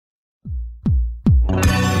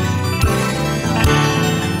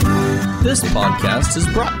This podcast is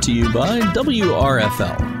brought to you by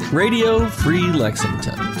WRFL, Radio Free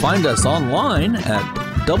Lexington. Find us online at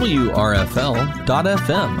WRFL.FM.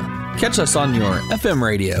 Catch us on your FM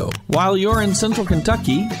radio while you're in Central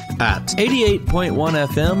Kentucky at 88.1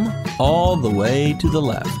 FM, all the way to the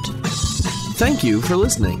left. Thank you for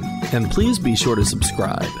listening, and please be sure to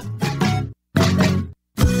subscribe.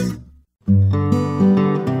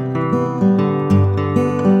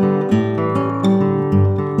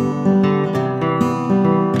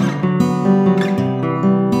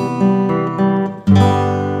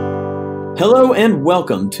 Hello and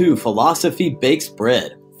welcome to Philosophy Bakes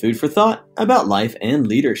Bread, food for thought about life and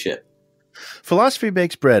leadership. Philosophy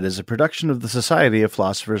Bakes Bread is a production of the Society of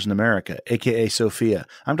Philosophers in America, aka SOPHIA.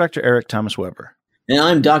 I'm Dr. Eric Thomas Weber. And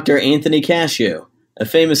I'm Dr. Anthony Cascio. A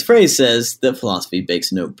famous phrase says that philosophy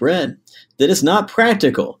bakes no bread, that it's not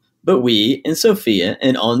practical, but we in SOPHIA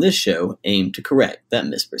and on this show aim to correct that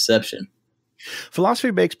misperception.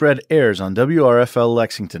 Philosophy Bakes Bread airs on WRFL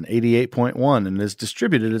Lexington 88.1 and is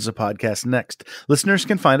distributed as a podcast next. Listeners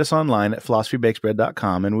can find us online at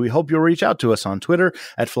philosophybakesbread.com, and we hope you'll reach out to us on Twitter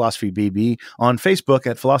at philosophybb, on Facebook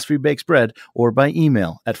at Philosophy Bakes Bread, or by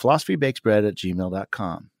email at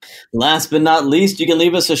philosophybakesbread@gmail.com. Last but not least, you can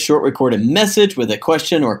leave us a short recorded message with a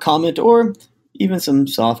question or comment, or even some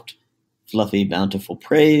soft, fluffy, bountiful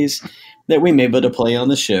praise that we may be able to play on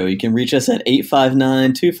the show. You can reach us at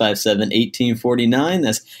 859-257-1849.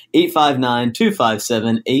 That's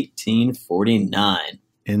 859-257-1849.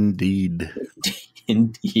 Indeed.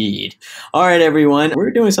 Indeed. All right, everyone.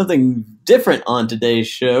 We're doing something different on today's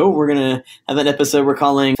show. We're going to have an episode we're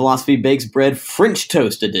calling Philosophy Bakes Bread French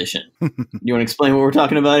Toast Edition. You want to explain what we're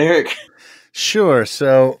talking about, Eric? Sure.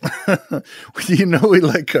 So, we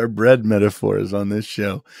like our bread metaphors on this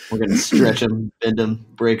show. We're going to stretch them, bend them,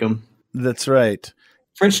 break them. That's right.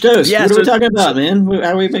 French toast. Yeah, what are we talking about, man?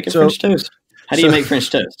 How are we making French toast? How do you make French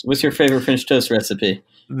toast? What's your favorite French toast recipe?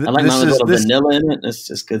 I like mine with a little vanilla in it. That's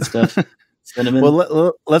just good stuff. Cinnamon.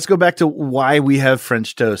 Well, let's go back to why we have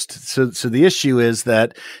French toast. So the issue is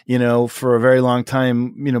that, for a very long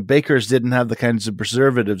time, bakers didn't have the kinds of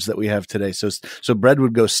preservatives that we have today. So bread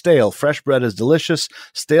would go stale. Fresh bread is delicious.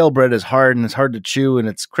 Stale bread is hard, and it's hard to chew, and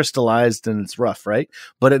it's crystallized, and it's rough, right?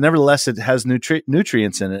 But it has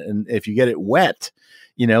nutrients in it. And if you get it wet,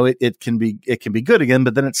 it can be good again,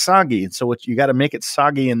 but then it's soggy. And so you got to make it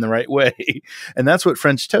soggy in the right way. And that's what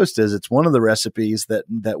French toast is. It's one of the recipes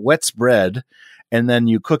that wets bread, and then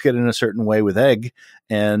you cook it in a certain way with egg,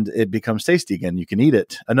 and it becomes tasty again. You can eat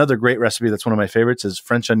it. Another great recipe that's one of my favorites is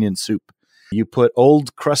French onion soup. You put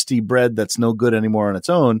old crusty bread that's no good anymore on its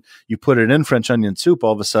own, you put it in French onion soup,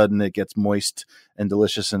 all of a sudden it gets moist and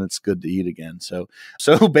delicious, and it's good to eat again. So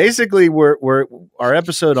basically our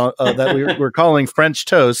episode that we're calling French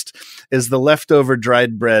Toast is the leftover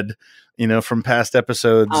dried bread, from past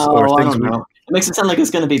episodes. I don't know. It makes it sound like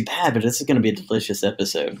it's going to be bad, but this is going to be a delicious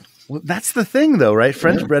episode. Well, that's the thing though, right?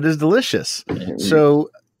 French bread is delicious. Yeah.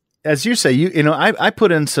 So as you say, I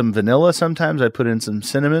put in some vanilla sometimes. I put in some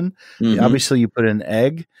cinnamon. Mm-hmm. Obviously, you put in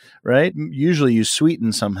egg, right? Usually, you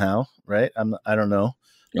sweeten somehow, right? I don't know.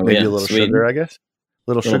 Maybe a little sugar, I guess.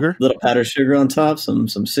 Sugar, little powdered sugar on top, some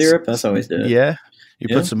syrup. That's always good. Yeah,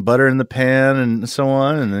 you put some butter in the pan and so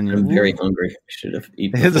on, and then I'm very hungry. I should have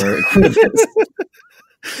eaten before.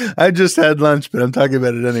 I just had lunch, but I'm talking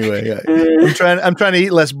about it anyway. I'm trying to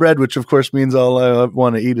eat less bread, which of course means all I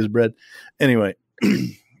want to eat is bread. Anyway.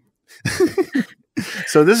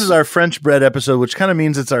 So this is our French bread episode, which kind of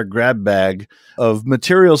means it's our grab bag of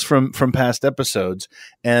materials from past episodes.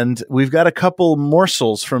 And we've got a couple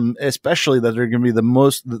morsels from especially that are going to be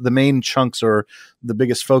the main chunks or the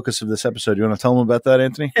biggest focus of this episode. You want to tell them about that,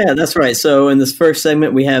 Anthony? Yeah, that's right. So in this first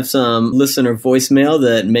segment, we have some listener voicemail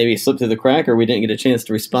that maybe slipped through the crack or we didn't get a chance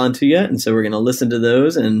to respond to yet. And so we're going to listen to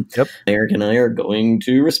those, and Eric and I are going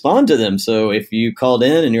to respond to them. So if you called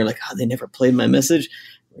in and you're like, they never played my message,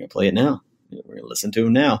 we're going to play it now. We're going to listen to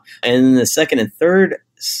them now. And in the second and third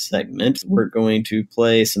segment, we're going to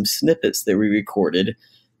play some snippets that we recorded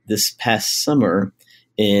this past summer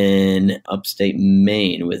in upstate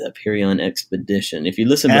Maine with Apeiron Expedition. If you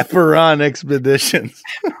listen to Apeiron Expedition.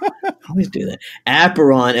 I always do that.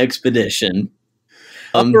 Apeiron Expedition.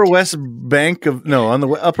 Upper West Bank of on the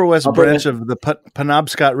Upper West branch of the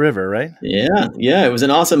Penobscot River, right? Yeah. It was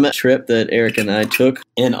an awesome trip that Eric and I took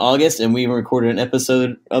in August, and we recorded an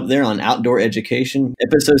episode up there on outdoor education,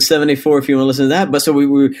 episode 74. If you want to listen to that, but so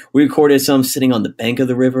we recorded some sitting on the bank of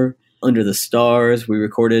the river under the stars. We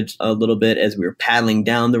recorded a little bit as we were paddling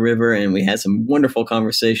down the river, and we had some wonderful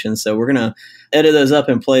conversations. So we're gonna edit those up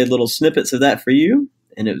and play little snippets of that for you.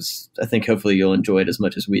 And it was, I think, hopefully you'll enjoy it as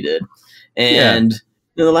much as we did. And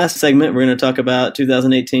In the last segment, we're going to talk about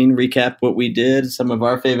 2018, recap what we did, some of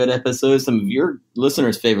our favorite episodes, some of your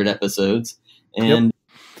listeners' favorite episodes, and,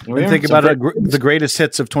 and think about the greatest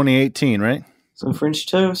hits of 2018, right? Some French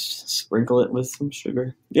toast, sprinkle it with some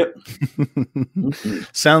sugar. Yep.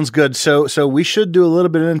 Sounds good. So we should do a little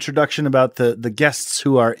bit of introduction about the guests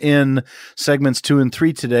who are in segments 2 and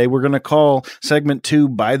 3 today. We're going to call segment 2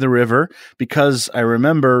 By the River, because I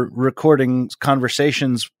remember recording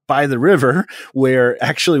conversations by the river, where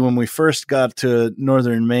actually when we first got to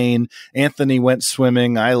northern Maine, Anthony went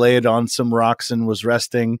swimming, I laid on some rocks and was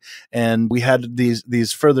resting, and we had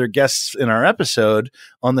these further guests in our episode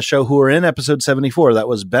on the show who were in episode 74. That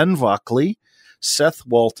was Ben Vockley, Seth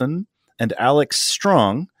Walton, and Alex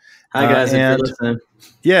Strong. Hi guys, if you're listening.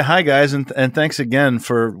 Yeah, hi guys, and thanks again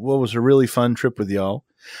for what was a really fun trip with y'all.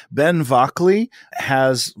 Ben Vockley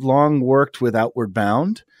has long worked with Outward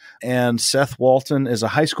Bound, and Seth Walton is a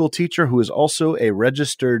high school teacher who is also a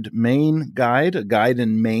registered Maine guide, a guide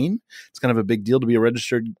in Maine. It's kind of a big deal to be a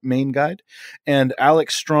registered Maine guide. And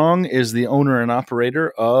Alex Strong is the owner and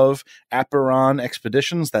operator of Aperon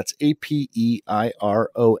Expeditions. That's APEIRON.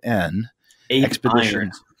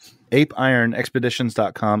 Expeditions.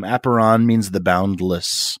 ApeIronExpeditions.com. Aperon means the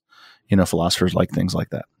boundless. Philosophers like things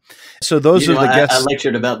like that. So those are the guests. I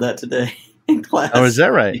lectured about that today in class. Oh, is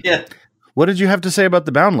that right? Yeah. What did you have to say about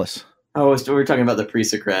the boundless? Oh, we were talking about the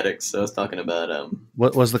pre-Socratics. So I was talking about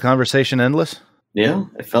What was the conversation endless? Yeah,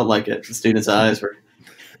 it felt like it. The students' eyes were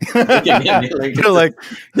looking at me like,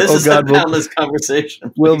 this is a boundless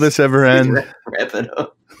conversation. Will this ever end? Wrap it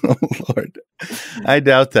up. Oh Lord, I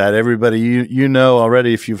doubt that. Everybody, you know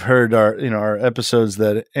already, if you've heard our episodes,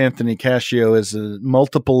 that Anthony Cascio is a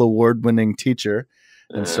multiple award-winning teacher,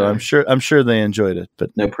 and so I'm sure they enjoyed it.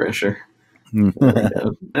 But no pressure. Now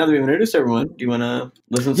that we've introduced everyone, do you want to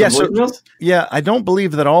listen to some voicemails? Yeah, I don't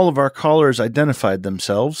believe that all of our callers identified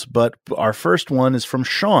themselves, but our first one is from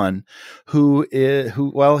Sean, who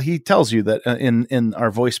he tells you that in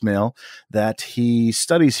our voicemail that he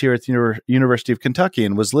studies here at the University of Kentucky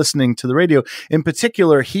and was listening to the radio. In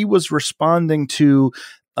particular, he was responding to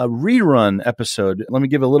a rerun episode. Let me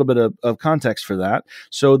give a little bit of context for that.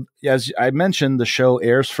 So as I mentioned, the show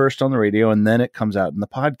airs first on the radio and then it comes out in the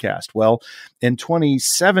podcast. Well, in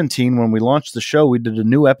 2017, when we launched the show, we did a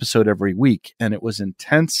new episode every week, and it was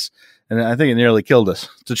intense. And I think it nearly killed us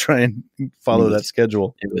to try and follow that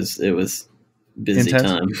schedule. It was busy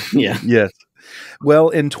time. Yeah. Yes. Well,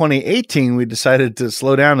 in 2018, we decided to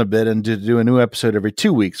slow down a bit and to do a new episode every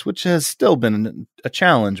 2 weeks, which has still been a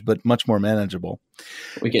challenge, but much more manageable.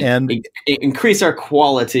 We can increase our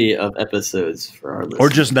quality of episodes for our listeners. Or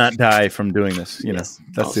just not die from doing this. That's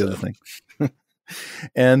also the other thing.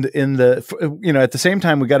 And at the same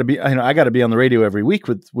time, we got to be, I got to be on the radio every week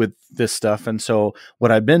with this stuff. And so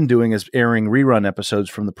what I've been doing is airing rerun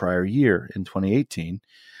episodes from the prior year in 2018.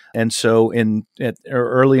 And so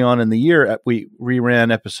early on in the year, we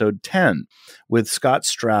reran episode 10 with Scott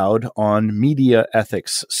Stroud on media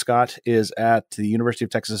ethics. Scott is at the University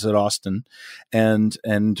of Texas at Austin, and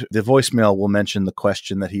the voicemail will mention the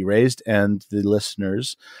question that he raised and the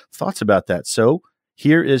listeners' thoughts about that. So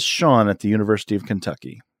here is Sean at the University of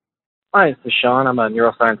Kentucky. Hi, this is Sean. I'm a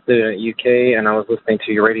neuroscience student at UK, and I was listening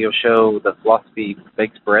to your radio show, The Philosophy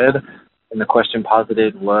Bakes Bread, and the question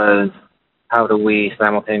posited was, how do we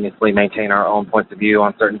simultaneously maintain our own points of view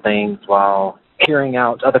on certain things while hearing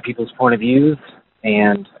out other people's point of views?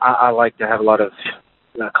 And I like to have a lot of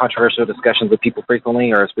controversial discussions with people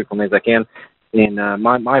frequently, or as frequently as I can. And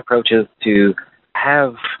my approach is to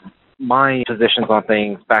have my positions on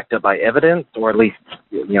things backed up by evidence, or at least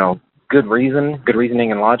good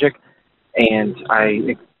reasoning and logic. And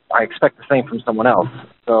I expect the same from someone else.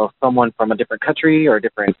 So if someone from a different country or a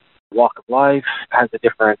different walk of life has a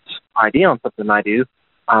different idea on something I do,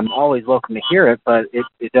 I'm always welcome to hear it, but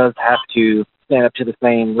it does have to stand up to the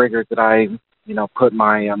same rigors that I put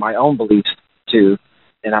my own beliefs to.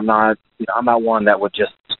 And I'm not one that would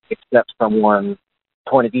just accept someone's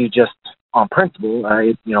point of view just on principle.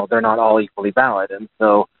 They're not all equally valid, and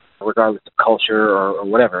so regardless of culture or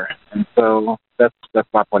whatever. And so that's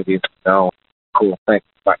my point of view. So cool, thanks.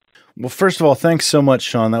 Bye. Well, first of all, thanks so much,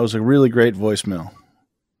 Sean. That was a really great voicemail.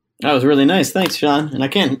 That was really nice. Thanks, Sean.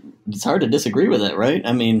 And it's hard to disagree with it, right?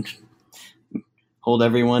 I mean, hold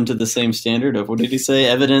everyone to the same standard of, what did he say?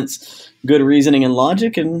 Evidence, good reasoning, and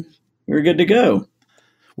logic, and you're good to go.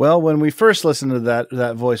 Well, when we first listened to that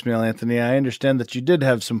voicemail, Anthony, I understand that you did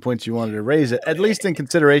have some points you wanted to raise, at least in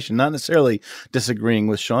consideration, not necessarily disagreeing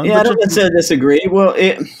with Sean. Yeah, I don't necessarily disagree. Well,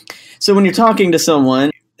 so when you're talking to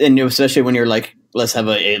someone, and especially when you're like let's have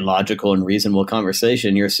a logical and reasonable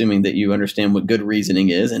conversation. You're assuming that you understand what good reasoning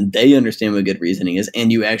is and they understand what good reasoning is,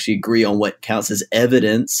 and you actually agree on what counts as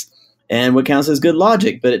evidence and what counts as good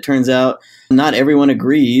logic. But it turns out not everyone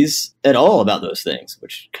agrees at all about those things,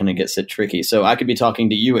 which kind of gets it tricky. So I could be talking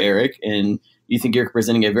to you, Eric, and you think you're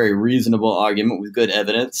presenting a very reasonable argument with good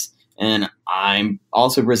evidence. And I'm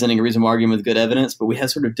also presenting a reasonable argument with good evidence, but we have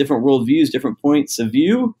sort of different worldviews, different points of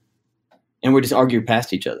view, and we're just arguing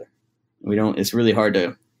past each other. It's really hard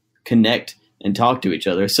to connect and talk to each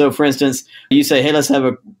other. So, for instance, you say, hey, let's have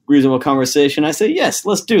a reasonable conversation. I say, yes,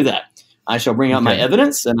 let's do that. I shall bring out my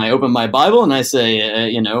evidence, and I open my Bible, and I say,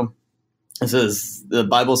 it says, the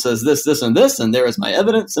Bible says this, this, and this, and there is my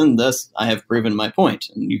evidence, and thus I have proven my point.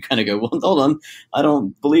 And you kind of go, well, hold on, I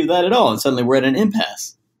don't believe that at all. And suddenly we're at an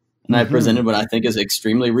impasse. And I presented what I think is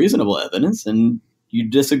extremely reasonable evidence, and you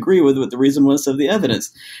disagree with the reasonableness of the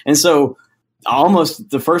evidence. And so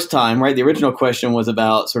almost the first time, right, the original question was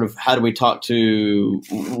about sort of how do we talk to,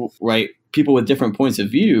 right, people with different points of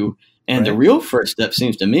view. And the real first step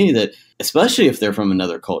seems to me that, especially if they're from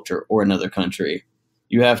another culture or another country,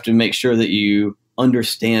 you have to make sure that you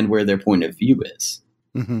understand where their point of view is,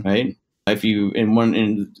 right? If you,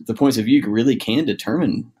 in the points of view really can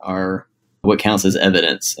determine what counts as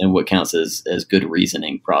evidence and what counts as good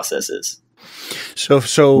reasoning processes. So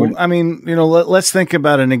I mean, let's think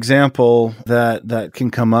about an example that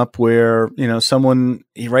can come up where, someone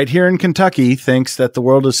right here in Kentucky thinks that the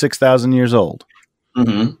world is 6,000 years old,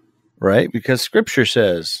 right? Because Scripture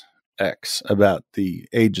says X about the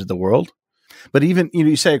age of the world. But even,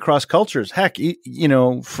 you say across cultures, heck,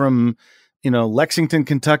 from, Lexington,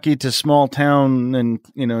 Kentucky to small town and,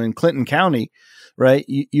 in Clinton County, right?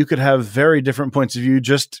 You could have very different points of view,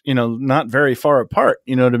 just, not very far apart.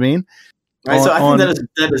 You know what I mean? Right. So I think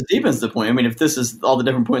that deepens the point. I mean, if this is all the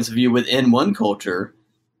different points of view within one culture,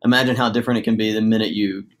 imagine how different it can be the minute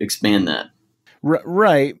you expand that.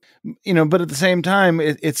 Right. But at the same time,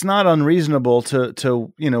 it's not unreasonable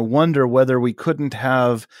to wonder whether we couldn't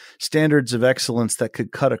have standards of excellence that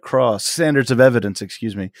could cut across standards of evidence,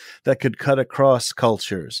 that could cut across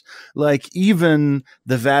cultures. Like even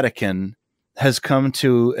the Vatican has come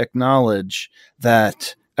to acknowledge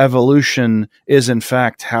that evolution is in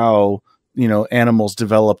fact how, animals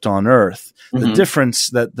developed on Earth. The difference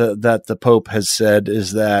that the Pope has said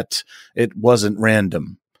is that it wasn't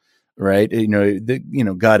random. Right.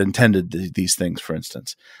 God intended these things, for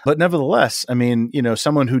instance. But nevertheless, I mean,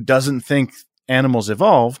 someone who doesn't think animals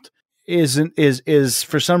evolved is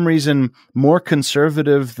for some reason more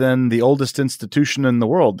conservative than the oldest institution in the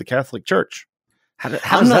world, the Catholic Church.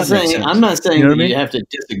 I'm not saying you have to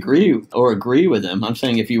disagree or agree with them. I'm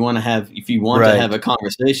saying if you want to have a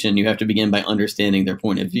conversation, you have to begin by understanding their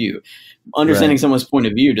point of view. Understanding someone's point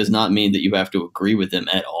of view does not mean that you have to agree with them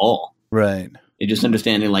at all. Right. You're just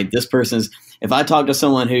understanding like this person's. If I talk to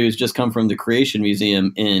someone who's just come from the Creation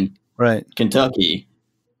Museum in Kentucky,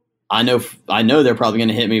 I know they're probably going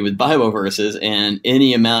to hit me with Bible verses, and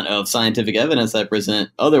any amount of scientific evidence I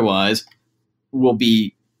present otherwise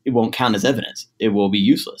it won't count as evidence. It will be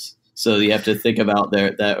useless. So you have to think about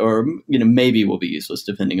that, or maybe will be useless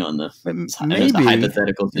depending on the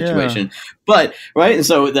hypothetical situation. Yeah. But right, and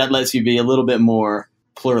so that lets you be a little bit more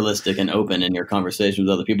pluralistic and open in your conversation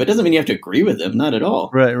with other people. It doesn't mean you have to agree with them, not at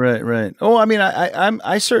all. Right. Oh, I mean,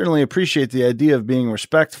 I certainly appreciate the idea of being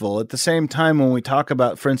respectful. At the same time, when we talk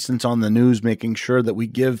about, for instance, on the news, making sure that we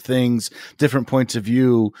give things different points of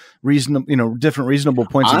view, different reasonable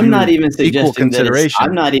points of view. I'm not even suggesting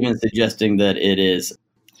that it is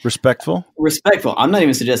respectful. I'm not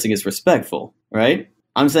even suggesting it's respectful, right?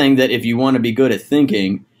 I'm saying that if you want to be good at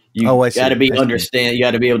thinking, you got to be able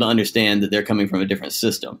to understand that they're coming from a different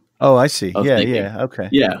system. Oh, I see. Yeah. Okay.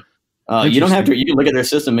 Yeah. You don't have to. You can look at their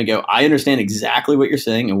system and go, I understand exactly what you're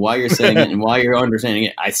saying and why you're saying it and why you're understanding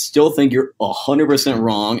it. I still think you're 100%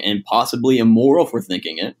 wrong and possibly immoral for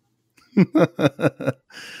thinking it.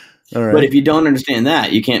 All right. But if you don't understand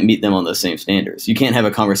that, you can't meet them on those same standards. You can't have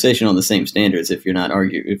a conversation on the same standards if you're not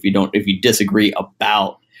arguing. If you disagree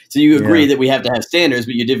about. So you agree that we have to have standards,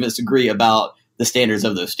 but you disagree about the standards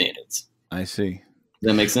of those standards. I see. Does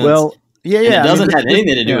that make sense? Well, yeah. It doesn't have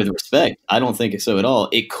anything to do with respect. I don't think so at all.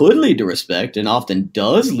 It could lead to respect and often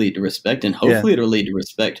does lead to respect, and hopefully it'll lead to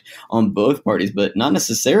respect on both parties, but not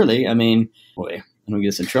necessarily. I mean, boy, I don't get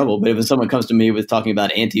us in trouble, but if someone comes to me with talking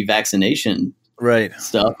about anti-vaccination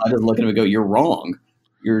stuff, I just look at them and go, you're wrong.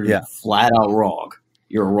 You're flat out wrong.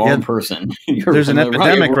 You're a wrong person. There's an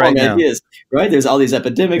epidemic right now. Ideas, right? There's all these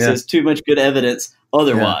epidemics. There's too much good evidence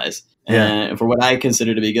otherwise. For what I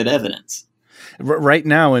consider to be good evidence. Right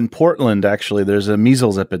now in Portland, actually, there's a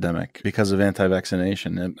measles epidemic because of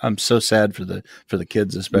anti-vaccination. And I'm so sad for the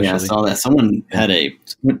kids, especially. Yeah, I saw that. Someone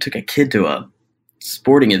took a kid to a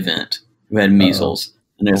sporting event who had measles,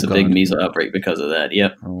 and there's a big measles outbreak because of that.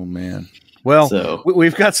 Yep. Oh man. Well, so,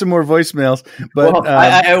 we've got some more voicemails, but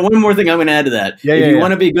I one more thing I'm going to add to that. If you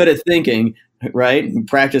want to be good at thinking, right, and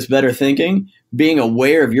practice better thinking, being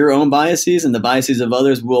aware of your own biases and the biases of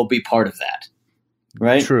others will be part of that.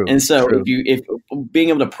 Right. True. And so if being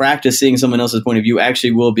able to practice seeing someone else's point of view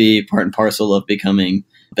actually will be part and parcel of becoming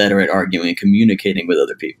better at arguing and communicating with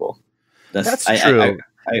other people. That's true.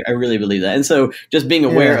 I really believe that. And so just being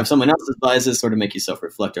aware of someone else's biases sort of make you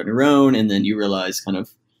self-reflect on your own. And then you realize kind of,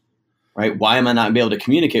 right, why am I not able to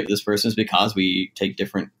communicate with this person? Is because we take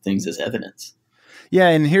different things as evidence. Yeah,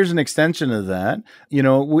 and here's an extension of that.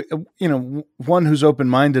 One who's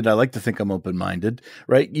open-minded, I like to think I'm open-minded,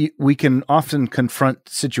 right? We can often confront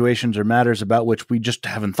situations or matters about which we just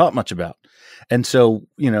haven't thought much about. And so,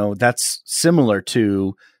 that's similar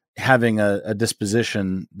to having a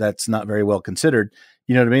disposition that's not very well considered.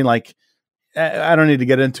 You know what I mean? Like, I don't need to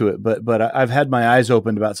get into it, but I've had my eyes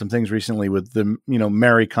opened about some things recently with the,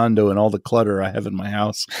 Marie Kondo and all the clutter I have in my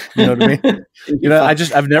house. You know what I mean?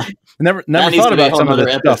 I've never thought about some of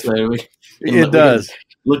that stuff. It does.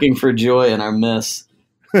 Looking for joy in our mess.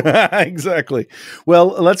 Exactly. Well,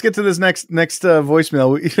 let's get to this next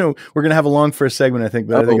voicemail. We're going to have a long first segment, I think,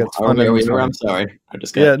 but I think it's fun. I'm sorry. I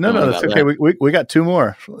just got that's okay. We got two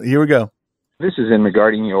more. Here we go. This is in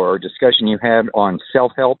regarding your discussion you had on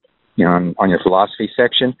self-help, on your philosophy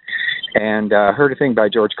section. And heard a thing by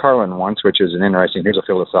George Carlin once, which is here's a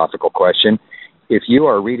philosophical question. If you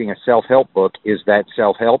are reading a self-help book, is that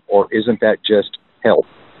self-help or isn't that just help?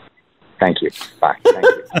 Thank you. Bye. Thank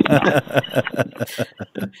you.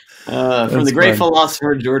 From the great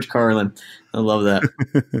philosopher, George Carlin. I love that.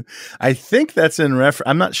 I think that's in reference.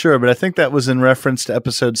 I'm not sure, but I think that was in reference to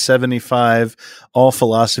episode 75, All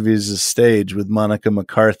Philosophy is a Stage with Monica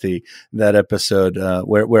McCarthy, that episode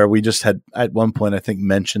where we just had at one point, I think,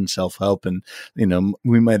 mentioned self-help, and,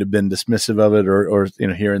 we might have been dismissive of it or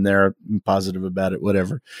here and there positive about it,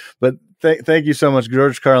 whatever. But thank you so much.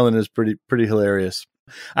 George Carlin is pretty hilarious.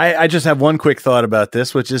 I just have one quick thought about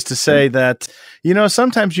this, which is to say that,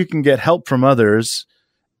 sometimes you can get help from others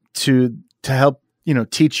to help,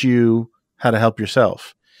 teach you how to help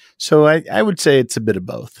yourself. So I would say it's a bit of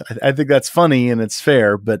both. I think that's funny and it's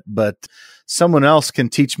fair, but someone else can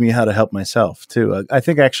teach me how to help myself too. I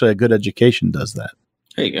think actually a good education does that.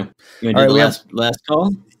 There you go. You want to do the last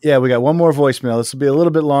call? Yeah, we got one more voicemail. This will be a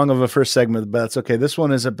little bit long of a first segment, but that's okay. This one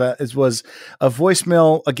was a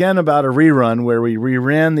voicemail again about a rerun where we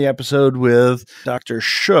reran the episode with Dr.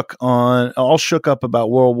 Shook on All Shook Up About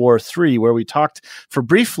World War III, where we talked for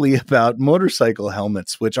briefly about motorcycle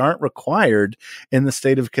helmets, which aren't required in the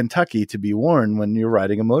state of Kentucky to be worn when you're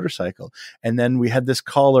riding a motorcycle. And then we had this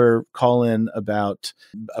caller call in about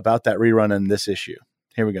that rerun and this issue.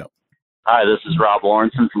 Here we go. Hi, this is Rob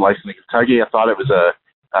Lawrenson from Lexington, Kentucky. I thought it was a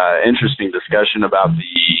interesting discussion about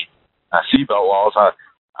the seatbelt laws.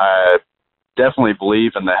 I definitely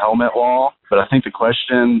believe in the helmet law, but I think the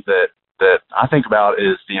question that I think about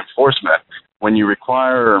is the enforcement. When you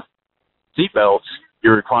require seatbelts,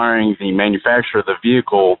 you're requiring the manufacturer of the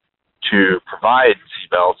vehicle to provide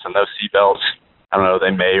seatbelts, and those seatbelts, I don't know,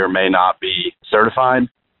 they may or may not be certified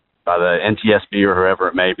by the NTSB or whoever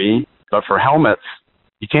it may be. But for helmets,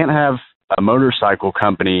 you can't have a motorcycle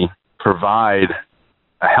company provide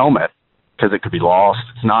a helmet because it could be lost.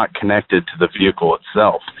 It's not connected to the vehicle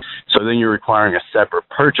itself. So then you're requiring a separate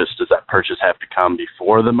purchase. Does that purchase have to come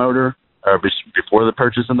before the motor or before the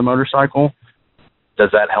purchase of the motorcycle?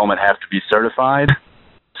 Does that helmet have to be certified?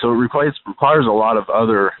 So it requires a lot of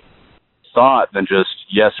other thought than just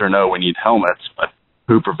yes or no, we need helmets, but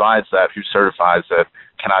who provides that, who certifies it?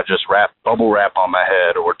 Can I just bubble wrap on my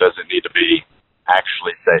head, or does it need to be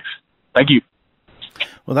actually safe? Thank you.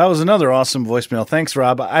 Well, that was another awesome voicemail. Thanks,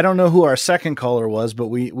 Rob. I don't know who our second caller was, but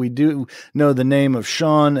we do know the name of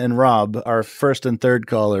Sean and Rob, our first and third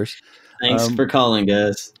callers. Thanks for calling,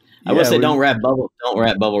 guys. I will say don't wrap bubble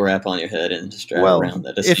wrap on your head and just drive around.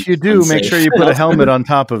 That is if you do, make sure you put a helmet on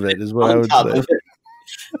top of it, is what I would say.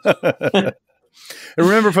 And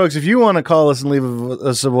remember, folks, if you want to call us and leave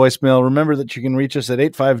us a voicemail, remember that you can reach us at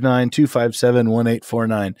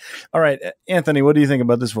 859-257-1849. All right, Anthony, what do you think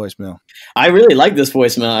about this voicemail? I really like this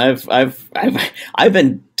voicemail. I've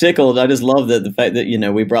been tickled. I just love the fact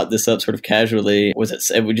that we brought this up sort of casually.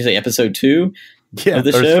 Would you say episode 2 of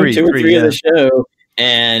the show? 2 or 3 of the show.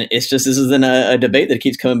 And it's just, this is a debate that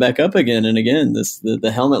keeps coming back up again and again,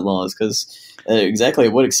 the helmet laws, because exactly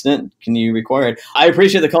at what extent can you require it? I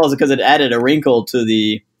appreciate the calls because it added a wrinkle to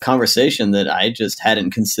the conversation that I just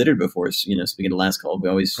hadn't considered before. Speaking of the last call, we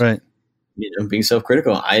always, being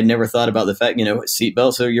self-critical. I had never thought about the fact,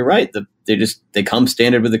 seatbelts. So you're right. They come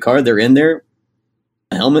standard with the car. They're in there.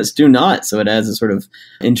 Helmets do not. So it adds a sort of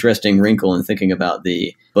interesting wrinkle in thinking about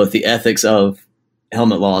both the ethics of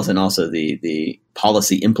helmet laws and also the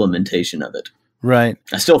policy implementation of it. Right.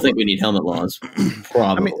 I still think we need helmet laws.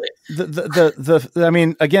 Probably. I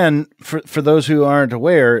mean, again, for those who aren't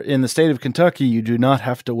aware, in the state of Kentucky, you do not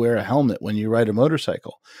have to wear a helmet when you ride a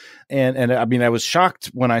motorcycle. And I mean, I was shocked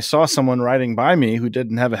when I saw someone riding by me who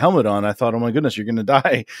didn't have a helmet on. I thought, oh my goodness, you're going to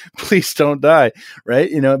die. Please don't die. Right.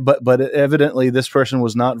 But evidently this person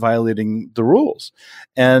was not violating the rules.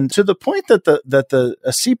 And to the point that a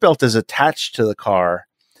seatbelt is attached to the car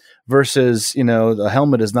versus, the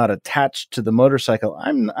helmet is not attached to the motorcycle,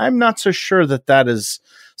 I'm not so sure that is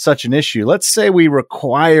such an issue. Let's say we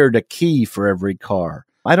required a key for every car.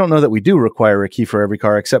 I don't know that we do require a key for every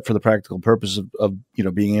car, except for the practical purpose of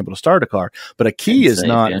being able to start a car. But a key is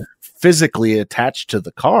not physically attached to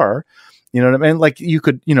the car. You know what I mean? Like you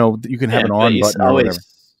can have an on button or whatever.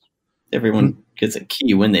 Everyone gets a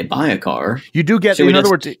key when they buy a car. You do get, in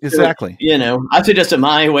other words, exactly. I suggested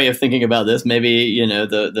my way of thinking about this. Maybe,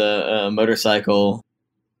 the motorcycle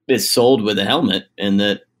is sold with a helmet, and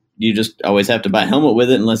that you just always have to buy a helmet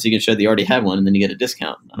with it unless you can show that you already have one, and then you get a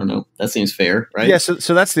discount. I don't know. That seems fair, right? Yeah.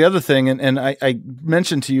 So that's the other thing. And I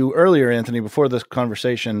mentioned to you earlier, Anthony, before this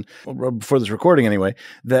conversation, or before this recording anyway,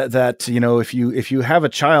 that if you have a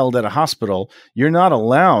child at a hospital, you're not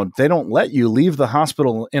allowed. They don't let you leave the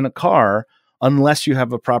hospital in a car unless you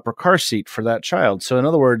have a proper car seat for that child. So in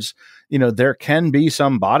other words, there can be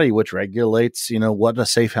some body which regulates, what a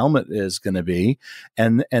safe helmet is going to be.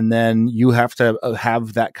 And then you have to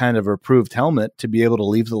have that kind of approved helmet to be able to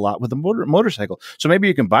leave the lot with a motorcycle. So maybe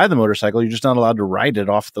you can buy the motorcycle. You're just not allowed to ride it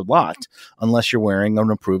off the lot unless you're wearing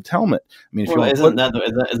an approved helmet. I mean, isn't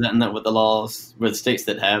that what the laws with states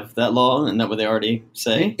that have that law? Isn't that what they already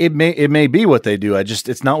say? It may be what they do.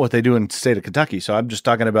 It's not what they do in the state of Kentucky. So I'm just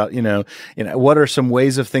talking about, what are some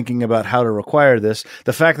ways of thinking about how to require this?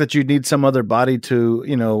 The fact that you need some other body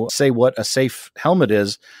to, say what a safe helmet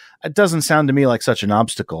is, it doesn't sound to me like such an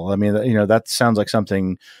obstacle. I mean, that sounds like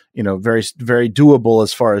something, very, very doable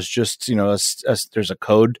as far as just, there's a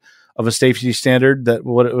code of a safety standard that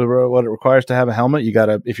what it requires to have a helmet. You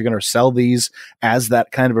gotta, if you're going to sell these as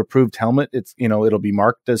that kind of approved helmet, it's, it'll be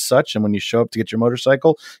marked as such. And when you show up to get your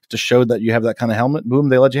motorcycle to show that you have that kind of helmet, boom,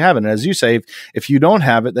 they let you have it. And as you say, if you don't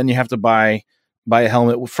have it, then you have to buy a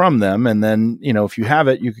helmet from them. And then, if you have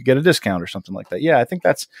it, you could get a discount or something like that. Yeah. I think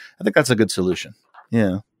that's a good solution.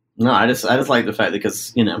 Yeah. No, I just like the fact that,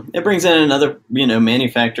 because, it brings in another,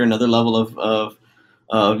 manufacturer, another level of,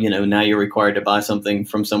 now you're required to buy something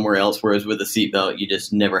from somewhere else. Whereas with a seatbelt, you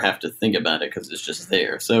just never have to think about it because it's just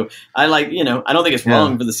there. So I like, I don't think it's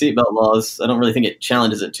wrong for the seatbelt laws. I don't really think it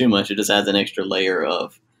challenges it too much. It just adds an extra layer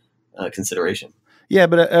of consideration. Yeah.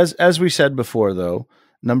 But as we said before, though,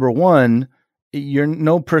 number one,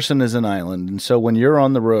 no person is an island. And so when you're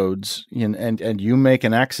on the roads and you make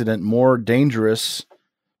an accident more dangerous,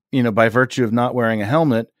 by virtue of not wearing a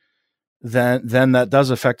helmet, then that does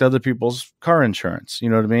affect other people's car insurance. You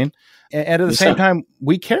know what I mean? And at the same time,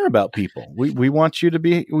 we care about people. We want you to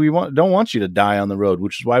don't want you to die on the road,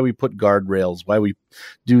 which is why we put guardrails, why we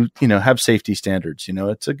do, have safety standards.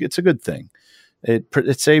 It's a good thing.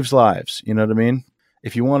 It saves lives. You know what I mean?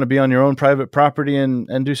 If you want to be on your own private property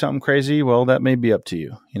and do something crazy, well, that may be up to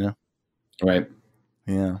you, Right.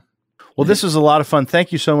 Yeah. Well, this was a lot of fun.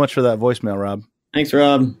 Thank you so much for that voicemail, Rob. Thanks,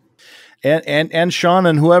 Rob. And Sean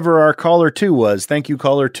and whoever our caller 2 was. Thank you,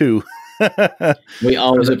 caller 2. We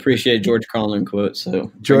always appreciate George Carlin quotes.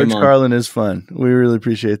 So George Carlin is fun. We really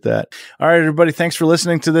appreciate that. All right, everybody. Thanks for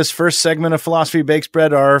listening to this first segment of Philosophy Bakes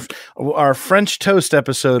Bread, our French toast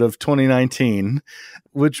episode of 2019,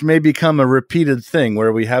 which may become a repeated thing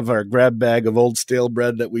where we have our grab bag of old stale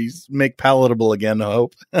bread that we make palatable again, I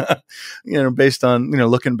hope, based on,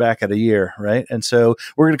 looking back at a year. Right. And so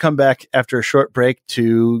we're going to come back after a short break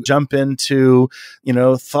to jump into,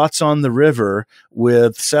 thoughts on the river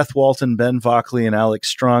with Seth Walton, Ben Vockley, and Alex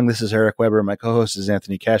Strong. This is Eric Weber. My co-host is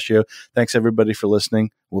Anthony Cascio. Thanks everybody for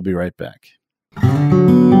listening. We'll be right back.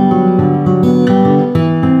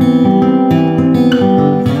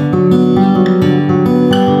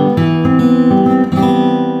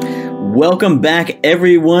 Welcome back,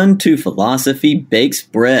 everyone, to Philosophy Bakes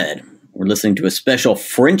Bread. We're listening to a special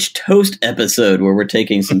French toast episode where we're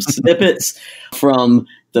taking some snippets from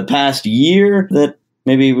the past year that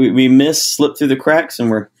maybe we miss, slip through the cracks, and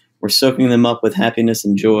we're soaking them up with happiness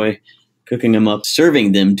and joy, cooking them up,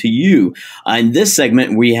 serving them to you. In this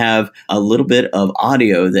segment, we have a little bit of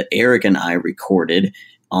audio that Eric and I recorded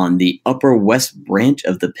on the Upper West Branch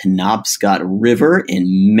of the Penobscot River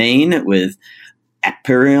in Maine with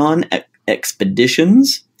Aperion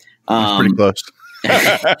Expeditions. That's pretty close.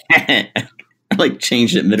 I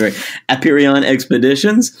changed it midway. Aperion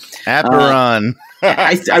Expeditions. Aperon.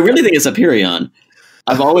 I really think it's Aperion.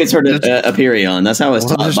 I've always heard it Aperion. That's how I was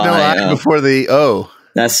taught there's by. No I before the O.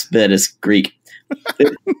 That is Greek.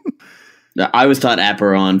 I was taught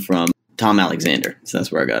Aperon from Tom Alexander, so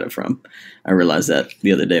that's where I got it from. I realized that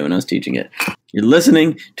the other day when I was teaching it. You're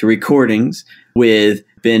listening to recordings with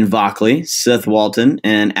Ben Vockley, Seth Walton,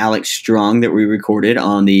 and Alex Strong that we recorded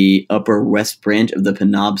on the Upper West Branch of the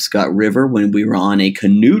Penobscot River when we were on a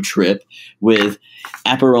canoe trip with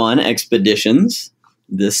Aperon Expeditions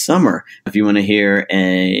this summer. If you want to hear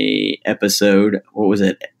a episode, what was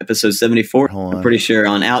it? Episode 74? I'm pretty sure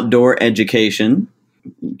on outdoor education.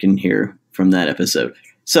 You can hear from that episode.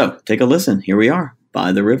 So take a listen. Here we are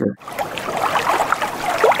by the river.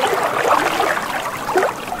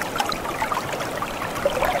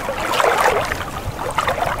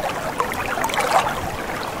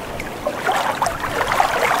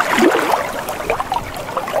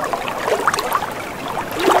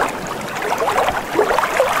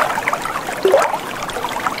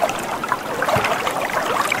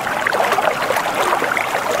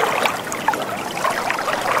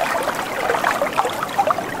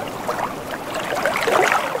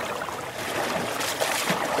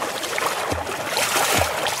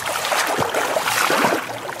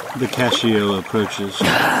 The Cascio approaches.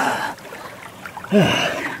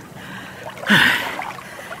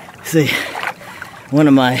 See, one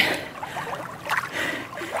of my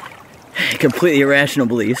completely irrational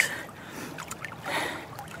beliefs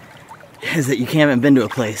is that you haven't been to a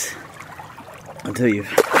place until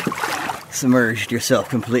you've submerged yourself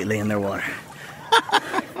completely in their water.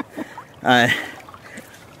 I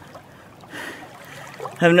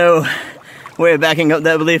have no way of backing up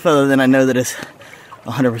that belief other than I know that it's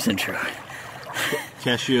 100% true.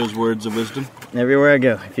 Caccio's words of wisdom. Everywhere I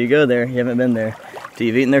go, if you go there, you haven't been there till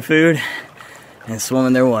you've eaten their food and swum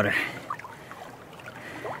in their water.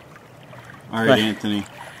 All right, Anthony.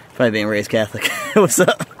 Probably being raised Catholic. What's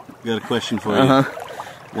up? Got a question for you.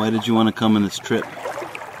 Why did you want to come on this trip?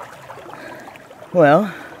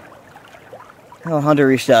 Well, Hunter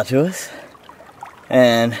reached out to us,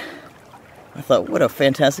 and I thought, what a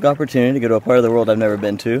fantastic opportunity to go to a part of the world I've never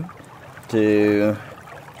been to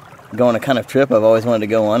go on a kind of trip I've always wanted to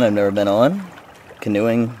go on, I've never been on,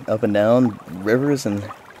 canoeing up and down rivers, and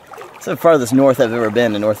it's the farthest north I've ever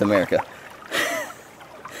been in North America.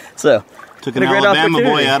 So, took an Alabama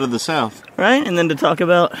boy out of the South. Right, and then to talk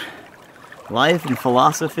about life and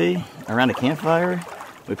philosophy around a campfire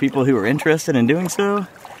with people who are interested in doing so,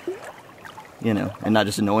 you know, and not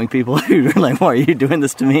just annoying people who are like, why are you doing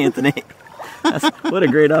this to me, Anthony? What a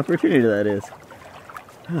great opportunity that is.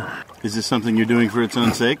 Is this something you're doing for its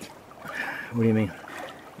own sake? What do you mean?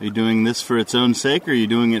 Are you doing this for its own sake, or are you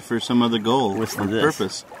doing it for some other goal or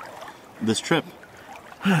purpose? This trip.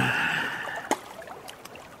 Can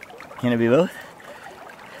it be both?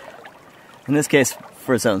 In this case,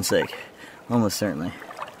 for its own sake. Almost certainly.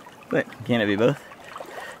 But can it be both?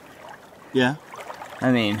 Yeah.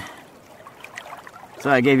 I mean, so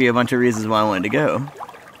I gave you a bunch of reasons why I wanted to go.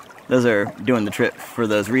 Those are doing the trip for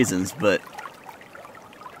those reasons, but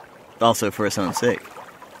also for its own sake.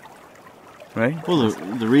 Right? Well,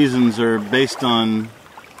 the reasons are based on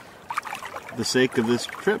the sake of this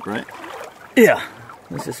trip, right? Yeah,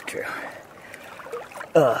 this is true.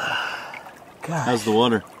 God. How's the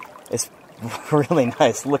water? It's really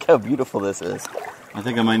nice. Look how beautiful this is. I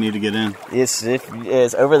think I might need to get in. Yes, it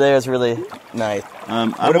is. Over there is really nice.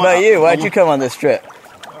 What about you? Why'd you come on this trip?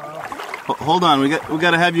 Hold on, we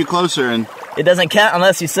got to have you closer, and it doesn't count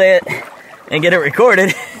unless you say it and get it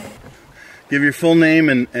recorded. Give your full name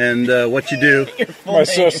and what you do. My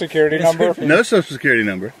social security number. No social security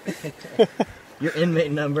number. Your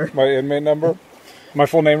inmate number. My inmate number. My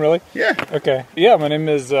full name, really? Yeah. Okay. Yeah, my name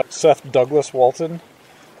is Seth Douglas Walton.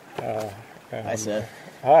 Hi, Seth.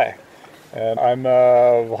 Hi. And I'm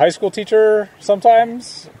a high school teacher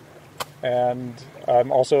sometimes, and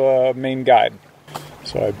I'm also a Maine guide.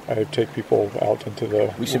 So I take people out into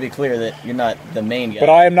the... We should be clear that you're not the main guide. But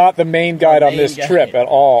I am not the main guide on this trip at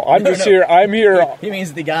all. I'm here. I'm here... He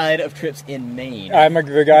means the guide of trips in Maine. I'm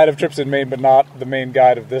the guide of trips in Maine, but not the main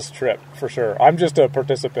guide of this trip, for sure. I'm just a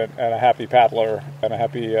participant and a happy paddler and a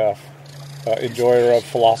happy enjoyer of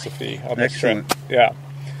philosophy on this trip. Yeah.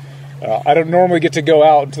 I don't normally get to go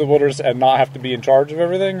out into the wilderness and not have to be in charge of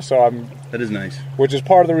everything, so that is nice. Which is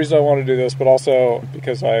part of the reason I want to do this, but also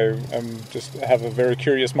because I am just have a very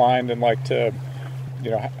curious mind and like to,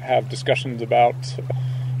 have discussions about,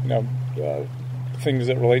 things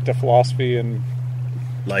that relate to philosophy and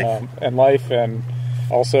life, and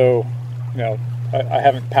also, I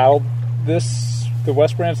haven't paddled the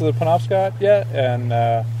West Branch of the Penobscot yet, and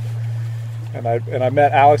I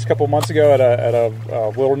met Alex a couple months ago at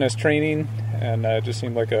a wilderness training, and it just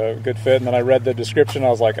seemed like a good fit. And then I read the description, I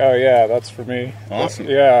was like, oh yeah, that's for me. Awesome.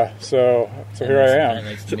 Yeah, so here I am. That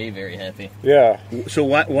makes me very happy. Yeah. So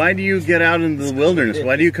why do you get out into the wilderness?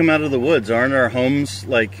 Why do you come out of the woods? Aren't our homes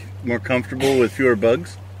like more comfortable with fewer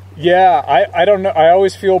bugs? Yeah, I don't know. I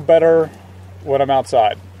always feel better when I'm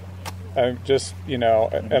outside. I'm just,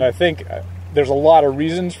 and I think there's a lot of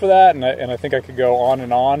reasons for that, and I think I could go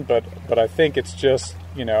on, but I think it's just,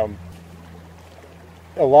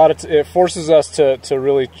 a lot of it forces us to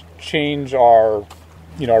really change our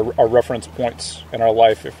our reference points in our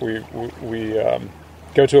life if we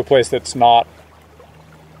go to a place that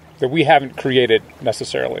we haven't created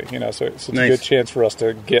necessarily, so it's nice. A good chance for us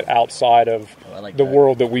to get outside of the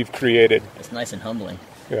world that we've created. It's nice and humbling.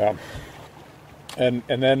 Yeah. And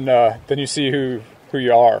then you see who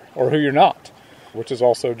you are or who you're not, which is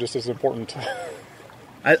also just as important.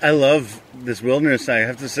 I love this wilderness. I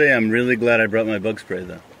have to say, I'm really glad I brought my bug spray,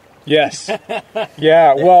 though. Yes.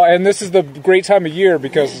 Yeah, well, and this is the great time of year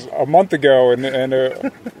because a month ago,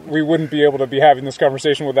 and we wouldn't be able to be having this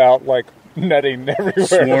conversation without, netting everywhere.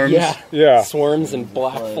 Swarms. Yeah. Swarms and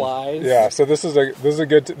black flies. Yeah, so this is a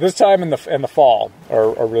good, this time in the fall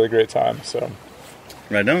are a really great time, so.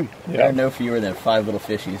 Right on. Yeah. There are no fewer than 5 little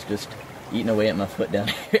fishies just eating away at my foot down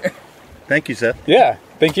here. Thank you, Seth. Yeah,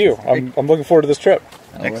 thank you. I'm looking forward to this trip.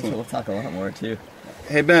 Excellent. We'll talk a lot more, too.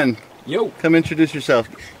 Hey, Ben. Yo. Come introduce yourself.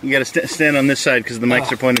 You got to stand on this side because the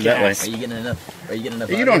mics are pointed that way. Are you getting enough?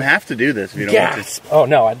 You don't have to do this if you don't want to. Oh,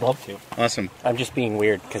 no, I'd love to. Awesome. I'm just being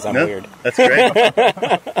weird because I'm weird. That's great.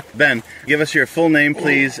 Ben, give us your full name,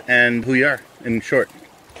 please, and who you are in short.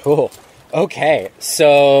 Cool. Okay,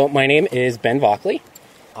 so my name is Ben Vockley.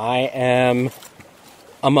 I am,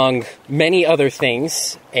 among many other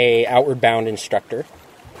things, a Outward Bound instructor.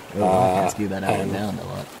 Oh, I ask you about Outward Bound a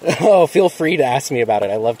lot. Oh, feel free to ask me about it.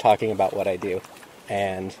 I love talking about what I do.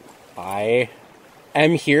 And I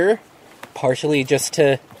am here partially just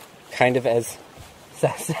to kind of, as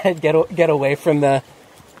Seth said, get away from the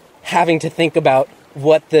having to think about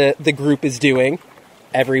what the group is doing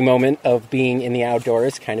every moment of being in the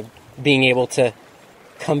outdoors, kind of being able to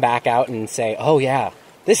come back out and say, oh yeah,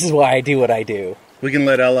 this is why I do what I do. We can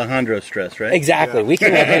let Alejandro stress, right? Exactly. Yeah. We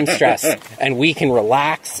can let him stress, and we can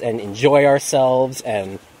relax and enjoy ourselves,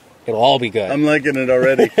 and it'll all be good. I'm liking it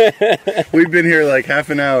already. We've been here like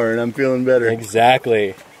half an hour, and I'm feeling better.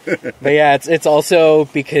 Exactly. But yeah, it's also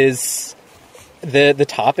because the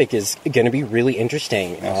topic is going to be really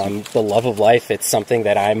interesting. Awesome. The love of life, it's something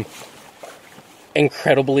that I'm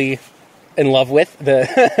incredibly in love with,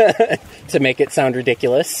 to make it sound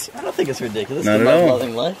ridiculous. I don't think it's ridiculous. Not at all.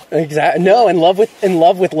 Loving life. Exactly. No, in love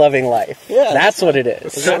with loving life. Yeah, that's what it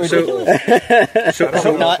is. Is that ridiculous? I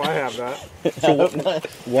don't know if I have that. So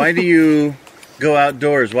why do you go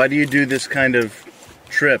outdoors? Why do you do this kind of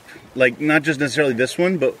trip? Like, not just necessarily this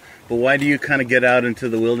one, but why do you kind of get out into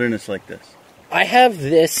the wilderness like this? I have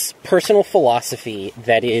this personal philosophy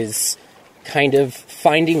that is kind of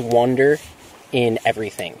finding wonder in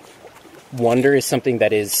everything. Wonder is something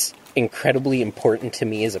that is incredibly important to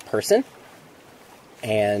me as a person,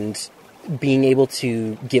 and being able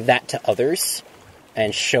to give that to others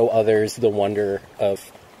and show others the wonder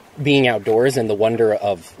of being outdoors and the wonder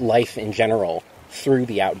of life in general through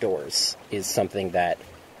the outdoors is something that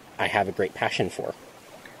I have a great passion for.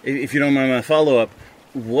 If you don't mind my follow-up,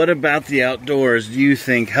 what about the outdoors do you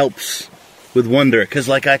think helps with wonder? Because,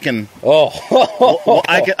 like, I can wonder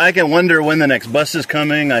when the next bus is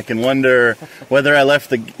coming. I can wonder whether I left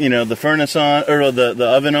the furnace on or the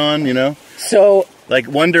oven on. So, like,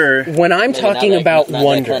 wonder. When I'm talking about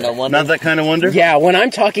wonder, not that kind of wonder. Yeah, when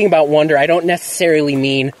I'm talking about wonder, I don't necessarily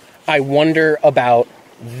mean I wonder about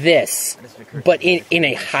this, but in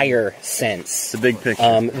a higher sense. The big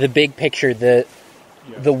picture. The big picture. The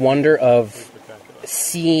wonder of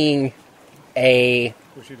seeing a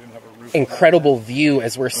incredible view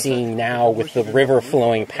as we're seeing now with the river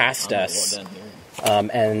flowing past us,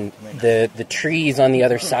 and the trees on the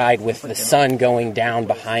other side with the sun going down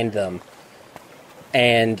behind them,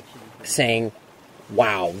 and saying,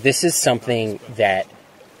 wow, this is something that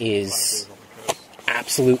is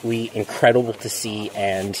absolutely incredible to see,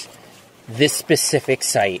 and this specific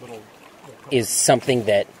site is something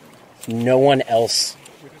that no one else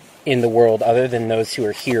in the world other than those who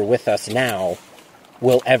are here with us now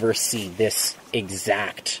will ever see this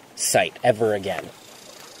exact site ever again.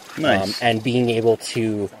 Nice. And being able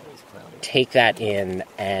to take that in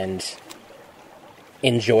and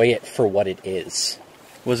enjoy it for what it is.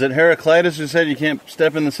 Was it Heraclitus who said you can't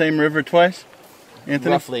step in the same river twice,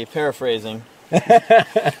 Anthony? Roughly, paraphrasing.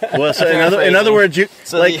 Well, so in other words, you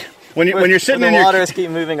So like when you're sitting in the your waters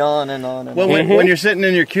keep moving on and on. And well, on. when you're sitting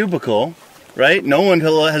in your cubicle, right? No one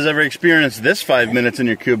has ever experienced this 5 minutes in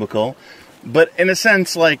your cubicle, but in a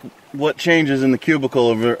sense, like what changes in the cubicle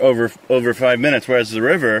over 5 minutes, whereas the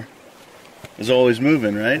river is always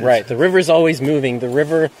moving, right? Right. The river's always moving.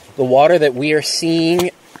 The water that we are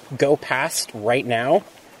seeing go past right now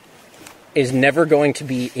is never going to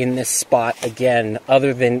be in this spot again,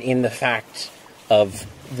 other than in the fact of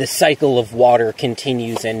the cycle of water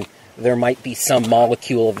continues, and there might be some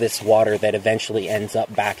molecule of this water that eventually ends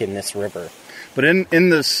up back in this river. But in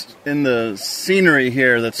the scenery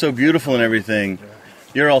here that's so beautiful and everything,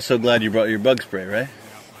 you're also glad you brought your bug spray, right?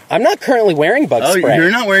 I'm not currently wearing bug spray. Oh,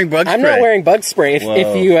 you're not wearing bug spray? I'm not wearing bug spray.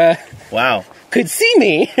 If you wow. could see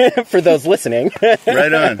me, for those listening.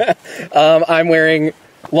 Right on. I'm wearing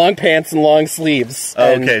long pants and long sleeves.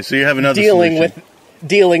 Oh, okay, so you have another solution.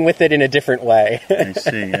 Dealing with it in a different way.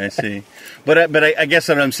 I see. But I guess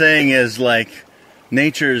what I'm saying is, like,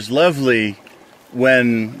 nature's lovely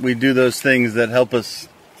when we do those things that help us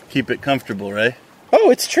keep it comfortable, right? Oh,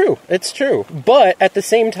 it's true. But at the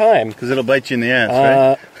same time... Because it'll bite you in the ass,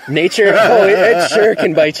 right? Nature, it sure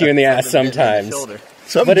can bite you in the ass sometimes.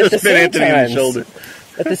 Something just bit Anthony in the shoulder.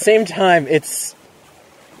 At the same time, it's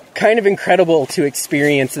kind of incredible to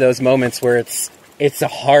experience those moments where it's a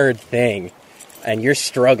hard thing, and you're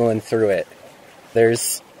struggling through it.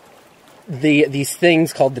 There's these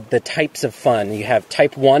things called the types of fun. You have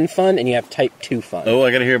type 1 fun and you have type 2 fun. Oh,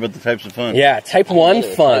 I gotta hear about the types of fun. Yeah, type 1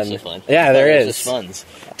 fun. Yeah, there is. Funds.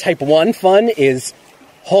 Type 1 fun is,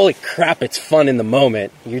 holy crap, it's fun in the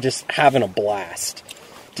moment. You're just having a blast.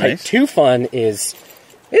 Type 2 fun is,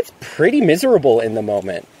 it's pretty miserable in the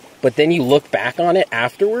moment. But then you look back on it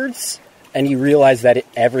afterwards and you realize that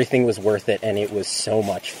everything was worth it and it was so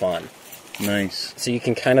much fun. Nice. So you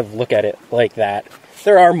can kind of look at it like that.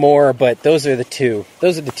 There are more, but those are the two.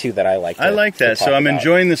 Those are the two that I like. I like that. So I'm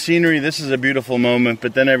enjoying the scenery. This is a beautiful moment,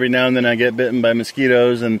 but then every now and then I get bitten by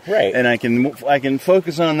mosquitoes, and I can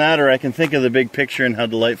focus on that, or I can think of the big picture and how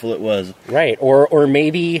delightful it was. Right. Or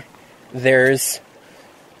maybe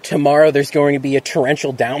tomorrow there's going to be a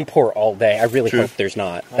torrential downpour all day. I really hope there's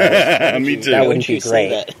not. Me too. That wouldn't be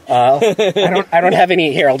great. I don't have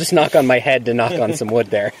any here. I'll just knock on my head to knock on some wood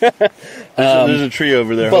there. There's a tree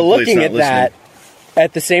over there. But looking at that,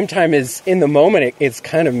 at the same time as in the moment, it's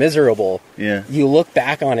kind of miserable. Yeah. You look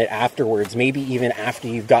back on it afterwards, maybe even after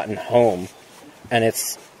you've gotten home, and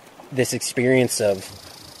it's this experience of,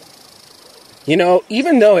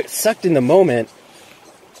 even though it sucked in the moment,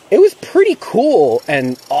 it was pretty cool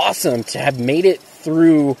and awesome to have made it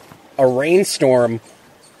through a rainstorm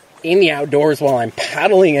in the outdoors while I'm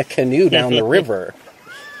paddling a canoe down the river.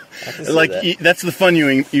 That's the fun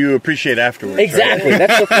you appreciate afterwards. Exactly, right?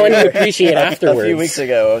 That's the fun you appreciate afterwards. A few weeks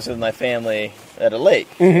ago, I was with my family at a lake.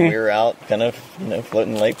 Mm-hmm. We were out, kind of, floating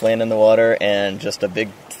in the lake, playing in the water, and just a big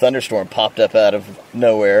thunderstorm popped up out of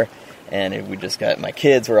nowhere. And we just got, my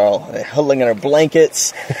kids were all huddling in our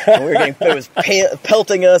blankets, and it was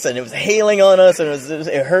pelting us, and it was hailing on us, and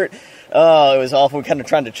it hurt. Oh, it was awful. We kind of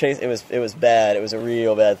trying to chase. It was bad. It was a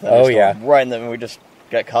real bad thunderstorm. Oh yeah, right in the, we just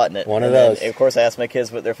got caught in it. One of those. Then, of course, I asked my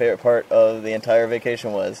kids what their favorite part of the entire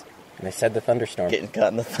vacation was. And they said the thunderstorm. Getting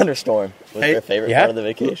caught in the thunderstorm was their favorite part of the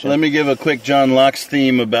vacation. Let me give a quick John Locke's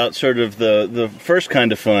theme about sort of the first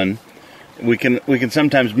kind of fun. We can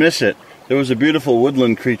sometimes miss it. There was a beautiful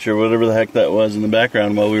woodland creature, whatever the heck that was, in the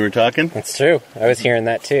background while we were talking. That's true. I was hearing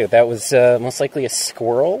that too. That was most likely a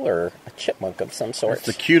squirrel or a chipmunk of some sort. It's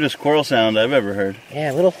the cutest squirrel sound I've ever heard.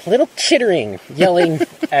 Yeah, little chittering, yelling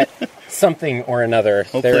at something or another.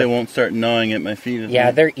 Hopefully they won't start gnawing at my feet.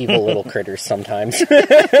 Yeah, they're evil little critters sometimes.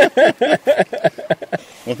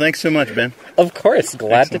 Well, thanks so much, Ben. Of course.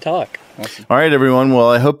 Glad to talk. Awesome. All right, everyone.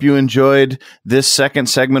 Well, I hope you enjoyed this second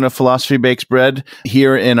segment of Philosophy Bakes Bread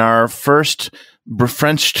here in our first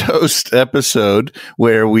French toast episode,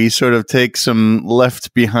 where we sort of take some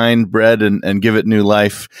left behind bread and give it new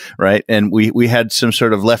life, right? And we had some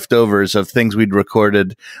sort of leftovers of things we'd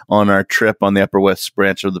recorded on our trip on the Upper West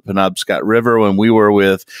Branch of the Penobscot River when we were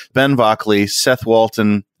with Ben Vockley, Seth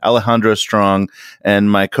Walton, Alejandro Strong,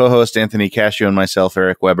 and my co-host Anthony Cascio and myself,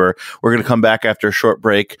 Eric Weber. We're going to come back after a short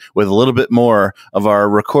break with a little bit more of our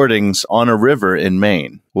recordings on a river in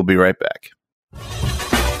Maine. We'll be right back.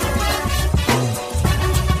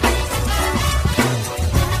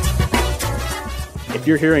 If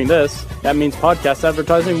you're hearing this, that means podcast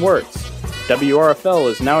advertising works. WRFL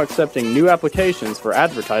is now accepting new applications for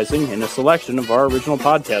advertising in a selection of our original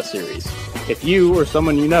podcast series. If you or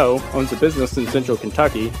someone you know owns a business in Central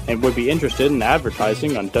Kentucky and would be interested in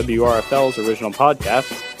advertising on WRFL's original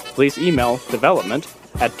podcasts, please email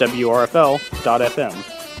development@wrfl.fm.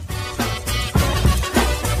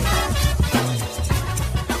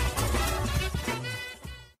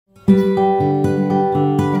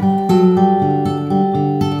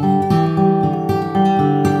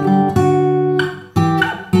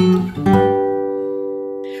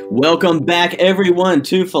 Welcome back, everyone,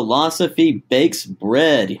 to Philosophy Bakes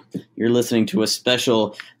Bread. You're listening to a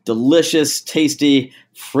special, delicious, tasty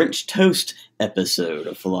French toast episode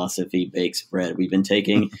of Philosophy Bakes Bread. We've been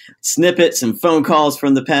taking snippets and phone calls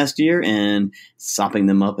from the past year and sopping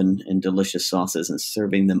them up in delicious sauces and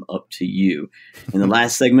serving them up to you. In the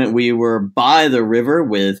last segment, we were by the river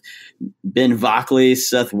with Ben Vockley,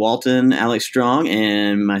 Seth Walton, Alex Strong,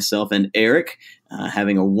 and myself and Eric.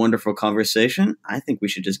 Having a wonderful conversation. I think we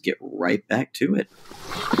should just get right back to it.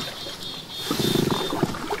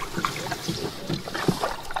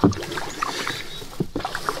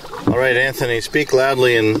 All right, Anthony, speak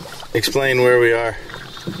loudly and explain where we are.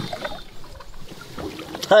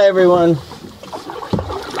 Hi, everyone.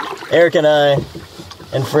 Eric and I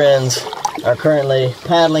and friends are currently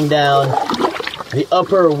paddling down the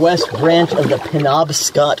upper west branch of the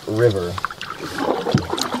Penobscot River.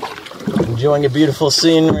 Enjoying a beautiful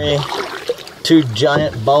scenery. 2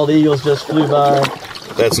 giant bald eagles just flew by.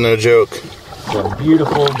 That's no joke. It's a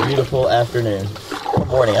beautiful, beautiful afternoon. Or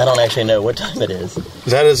morning. I don't actually know what time it is.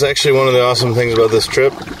 That is actually one of the awesome things about this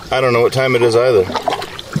trip. I don't know what time it is either.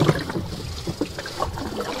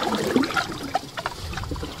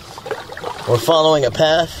 We're following a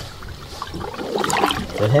path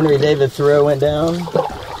that Henry David Thoreau went down.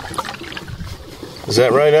 Is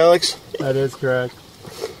that right, Alex? That is correct.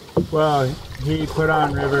 Well, he put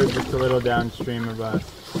on river just a little downstream of us.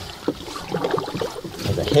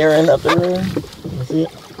 There's a heron up the river. You see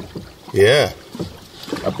it? Yeah.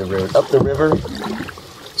 Up the river.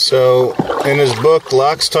 So, in his book,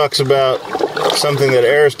 Locke talks about something that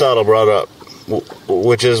Aristotle brought up,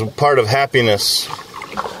 which is part of happiness,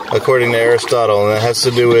 according to Aristotle, and that has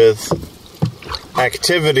to do with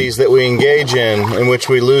activities that we engage in which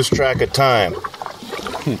we lose track of time.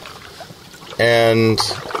 And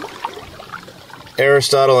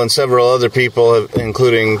Aristotle and several other people,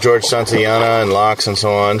 including George Santayana and Locke and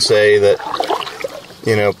so on, say that,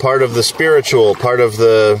 part of the spiritual, part of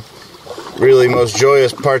the really most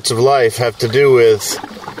joyous parts of life have to do with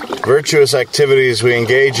virtuous activities we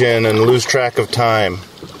engage in and lose track of time.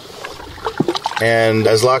 And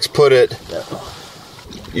as Locke put it,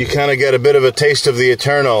 you kind of get a bit of a taste of the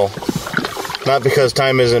eternal, not because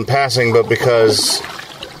time isn't passing, but because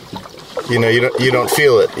you don't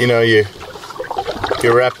feel it.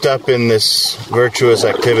 You're wrapped up in this virtuous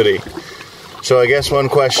activity. So I guess one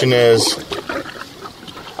question is,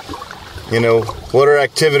 what are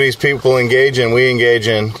activities people we engage in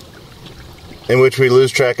which we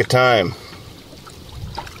lose track of time?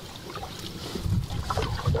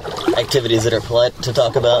 Activities that are polite to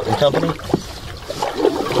talk about in company?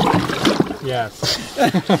 Yes.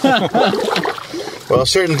 Well,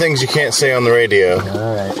 certain things you can't say on the radio.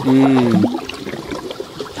 All right.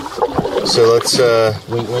 So let's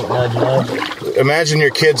wink, wink, nudge, nudge. Imagine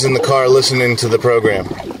your kids in the car listening to the program.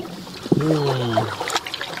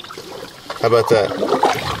 How about that?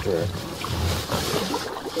 Sure.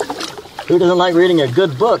 Who doesn't like reading a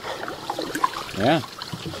good book? Yeah.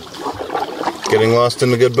 Getting lost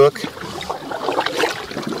in the good book?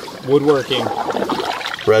 Woodworking.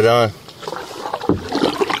 Right on.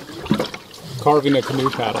 Carving a canoe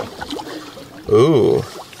paddle. Ooh.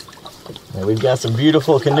 Yeah, we've got some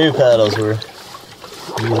beautiful canoe paddles we're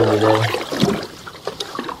using today.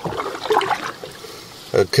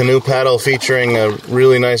 A canoe paddle featuring a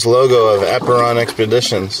really nice logo of Aperon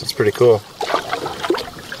Expeditions. It's pretty cool.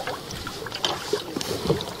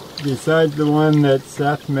 Besides the one that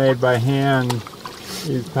Seth made by hand,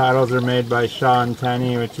 these paddles are made by Shaw and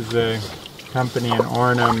Tenney, which is a company in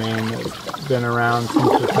Orono, Maine, that's been around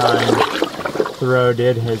since the time Thoreau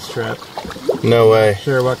did his trip. No way. I'm not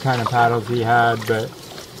sure what kind of paddles he had, but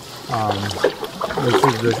this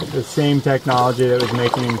is the same technology that was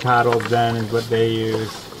making paddles then is what they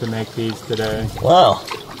use to make these today. Wow.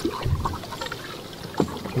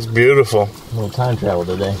 It's beautiful. A little time travel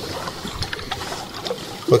today.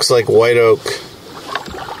 Looks like white oak.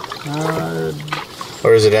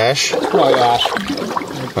 Or is it ash? Probably ash.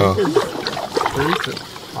 Oh. It's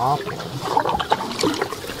poplar.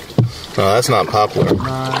 No, that's not poplar.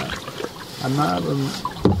 I'm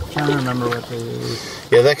trying to remember what they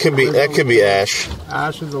use. Yeah, that could be ash.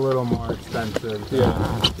 Ash is a little more expensive.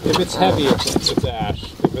 Yeah. If it's heavy, it's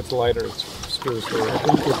ash. If it's lighter, it's spruce. I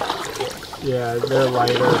think they're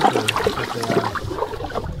lighter.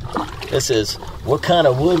 This is What Kind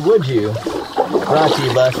of Wood Would You? Brought to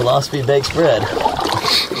you by Philosophy Bakes Bread.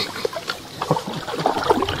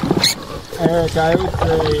 Eric, I would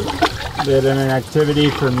say that an activity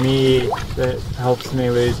for me that helps me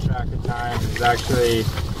lose track of time is actually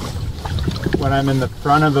when I'm in the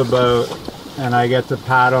front of a boat and I get to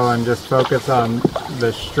paddle and just focus on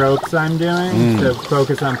the strokes I'm doing, to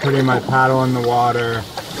focus on putting my paddle in the water,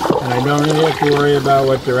 and I don't really have to worry about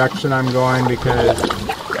what direction I'm going because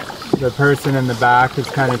the person in the back is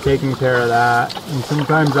kind of taking care of that. And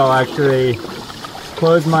sometimes I'll actually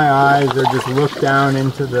close my eyes or just look down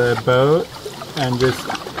into the boat and just,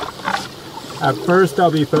 at first I'll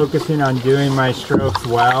be focusing on doing my strokes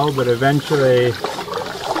well, but eventually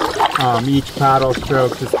each paddle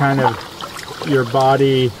stroke just kind of, your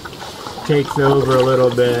body takes over a little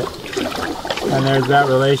bit, and there's that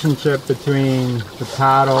relationship between the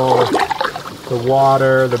paddle, the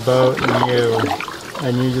water, the boat,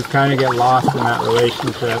 and you just kind of get lost in that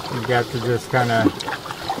relationship. You get to just kind of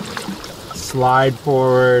slide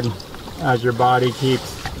forward as your body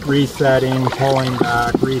keeps resetting, pulling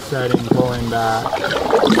back, resetting, pulling back.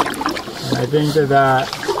 And I think that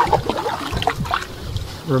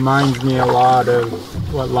reminds me a lot of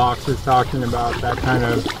what Locke was talking about, that kind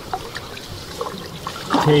of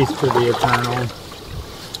taste for the eternal.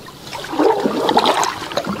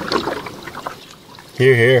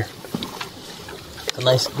 Hear, hear. A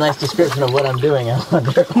nice description of what I'm doing, I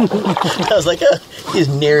wonder. I was like, he's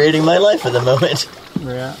narrating my life at the moment.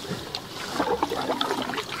 Yeah.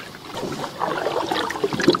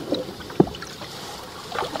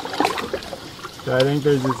 So I think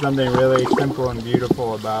there's just something really simple and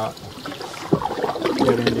beautiful about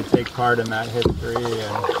getting to take part in that history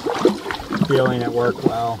and feeling it work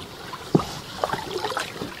well.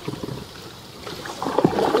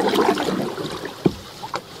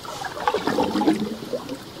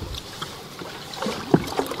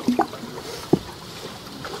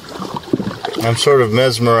 I'm sort of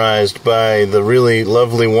mesmerized by the really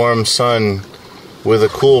lovely warm sun with a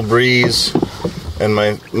cool breeze and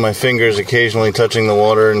my fingers occasionally touching the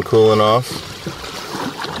water and cooling off.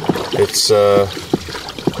 It's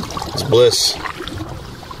bliss.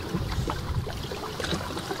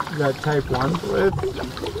 Is that type 1 bliss?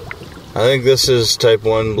 I think this is type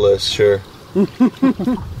 1 bliss, sure.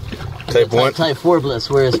 Type 1? Type 4 bliss,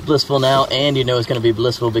 where it's blissful now and you know it's going to be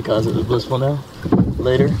blissful because it was blissful now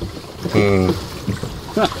later. Is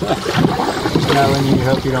that when you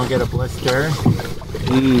hope you don't get a blister?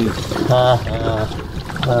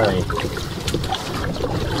 Sorry.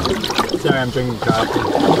 Sorry, I'm drinking coffee.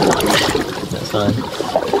 That's fine.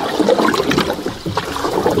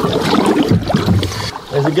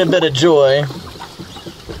 There's a good bit of joy,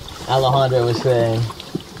 Alejandro was saying,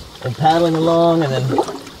 in paddling along and then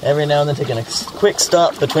every now and then taking a quick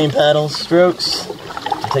stop between paddle strokes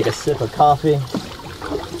to take a sip of coffee.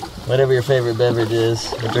 Whatever your favorite beverage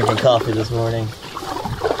is. We're drinking coffee this morning.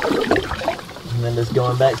 And then just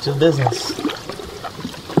going back to business.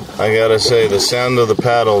 I gotta say, the sound of the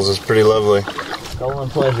paddles is pretty lovely. Stolen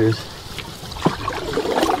pleasures.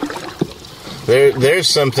 There's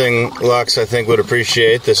something Lux, I think, would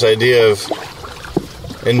appreciate, this idea of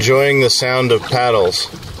enjoying the sound of paddles.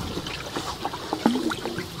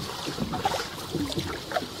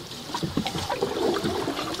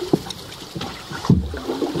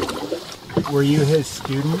 Were you his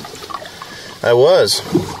student? I was.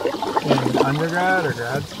 In undergrad or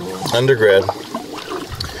grad school? Undergrad.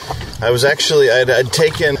 I was actually, I'd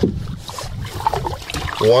taken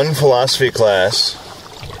one philosophy class,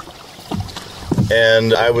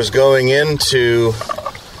 and I was going in to,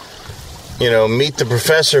 meet the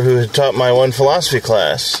professor who had taught my one philosophy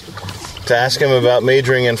class, to ask him about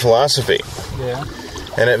majoring in philosophy. Yeah.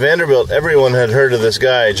 And at Vanderbilt, everyone had heard of this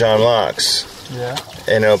guy, John Locke. Yeah.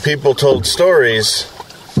 People told stories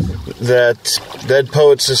that Dead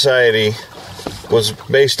Poets Society was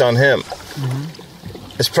based on him.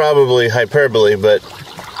 Mm-hmm. It's probably hyperbole, but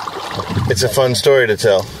it's a fun story to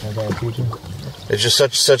tell. It's just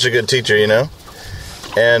such a good teacher,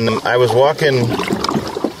 And I was walking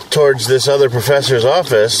towards this other professor's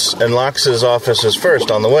office, and Locke's office was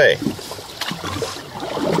first on the way.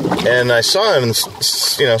 And I saw him,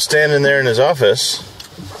 standing there in his office.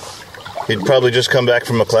 He'd probably just come back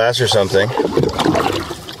from a class or something.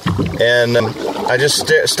 And I just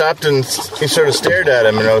stopped and he sort of stared at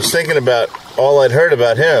him, and I was thinking about all I'd heard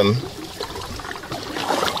about him.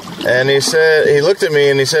 And he looked at me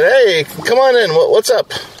and he said, "Hey, come on in. What's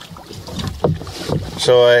up?"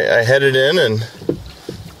 So I headed in and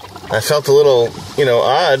I felt a little,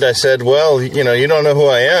 odd. I said, "Well, you don't know who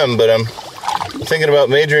I am, but I'm thinking about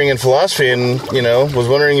majoring in philosophy and, was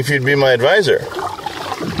wondering if you'd be my advisor."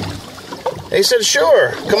 And he said,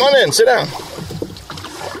 "Sure. Come on in. Sit down."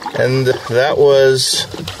 And that was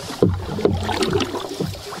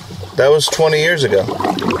 20 years ago.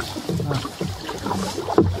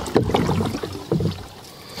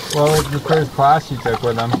 What was the first class you took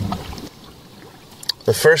with him?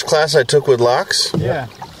 The first class I took with Locks? Yeah.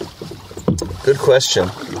 Good question.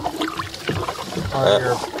 Or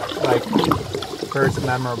your, first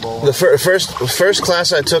memorable. The first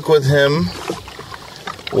class I took with him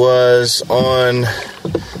was on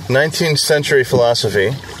 19th century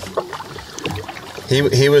philosophy.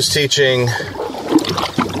 He was teaching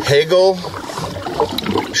Hegel,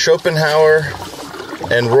 Schopenhauer,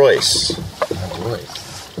 and Royce.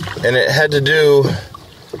 And it had to do,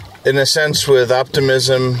 in a sense, with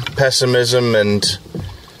optimism, pessimism, and,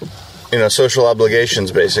 social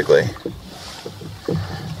obligations, basically.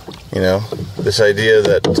 This idea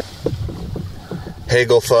that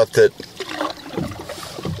Hegel thought that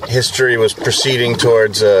history was proceeding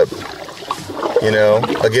towards a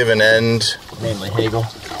given end. Namely Hegel.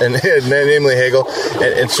 Namely Hegel,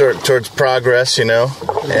 and towards progress, and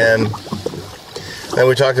then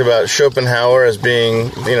we talked about Schopenhauer as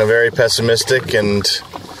being, very pessimistic and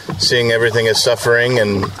seeing everything as suffering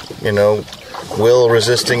and, will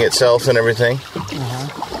resisting itself and everything.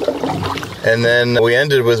 And then we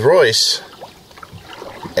ended with Royce,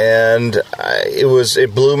 and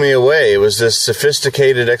it blew me away. It was this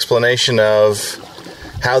sophisticated explanation of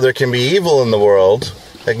how there can be evil in the world,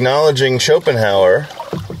 acknowledging Schopenhauer,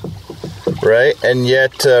 right? And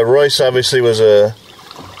yet Royce obviously was a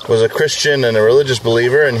Christian and a religious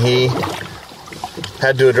believer, and he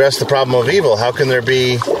had to address the problem of evil. How can there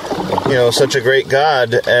be, such a great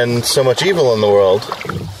God and so much evil in the world?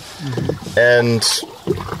 And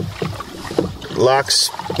Locke,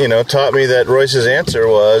 taught me that Royce's answer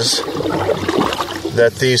was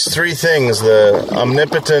that these three things, the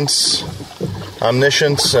omnipotence,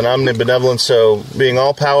 omniscience, and omnibenevolence, so being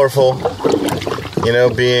all-powerful,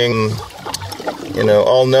 being,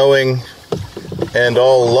 all-knowing, and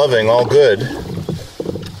all-loving, all good,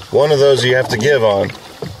 one of those you have to give on.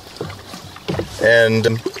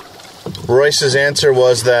 And Royce's answer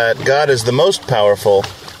was that God is the most powerful,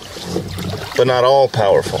 but not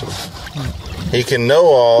all-powerful. He can know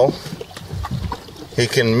all, he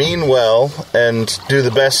can mean well, and do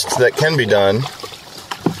the best that can be done,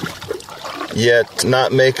 yet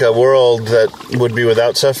not make a world that would be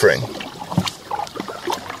without suffering.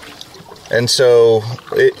 And so,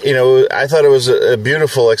 I thought it was a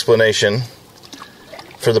beautiful explanation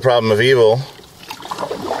for the problem of evil,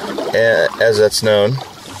 as that's known.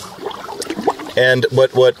 And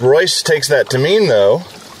what Royce takes that to mean, though,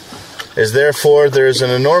 is therefore there's an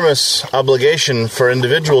enormous obligation for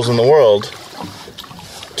individuals in the world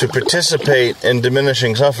to participate in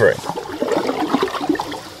diminishing suffering.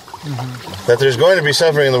 That there's going to be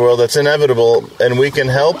suffering in the world that's inevitable, and we can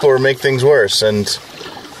help or make things worse, and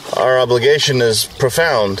our obligation is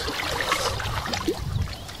profound.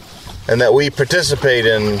 And that we participate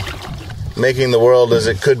in making the world as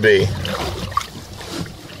it could be.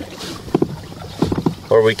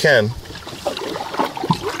 Or we can.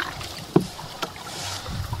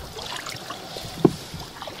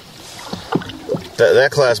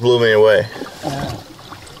 That class blew me away.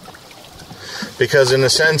 Because in a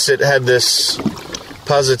sense it had this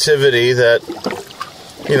positivity that,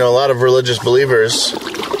 a lot of religious believers,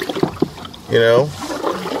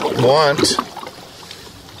 want,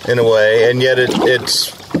 in a way, and yet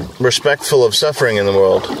it's respectful of suffering in the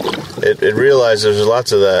world. It realizes there's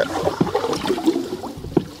lots of that.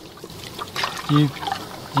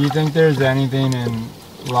 Do you think there's anything in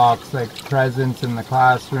Locke's presence in the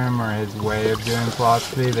classroom or his way of doing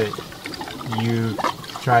philosophy that you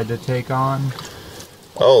tried to take on?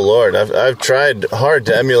 Oh Lord, I've tried hard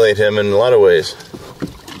to emulate him in a lot of ways.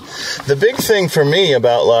 The big thing for me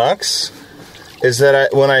about Locke's is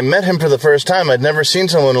that when I met him for the first time, I'd never seen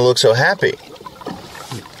someone who looked so happy.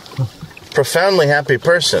 Profoundly happy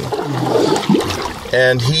person.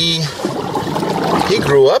 And he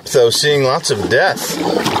grew up, though, seeing lots of death.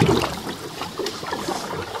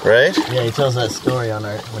 Right? Yeah, he tells that story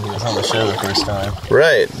when he was on the show the first time.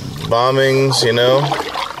 Right. Bombings,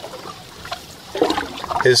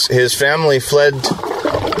 His family fled,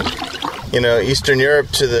 Eastern Europe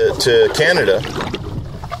to Canada.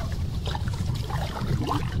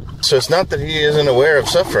 So it's not that he isn't aware of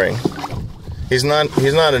suffering. he's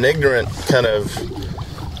not an ignorant kind of,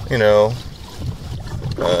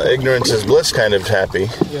 ignorance is bliss kind of happy.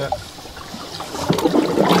 Yeah.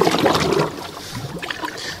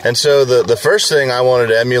 And so the first thing I wanted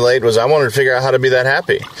to emulate was I wanted to figure out how to be that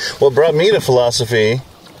happy. What brought me to philosophy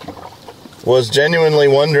was genuinely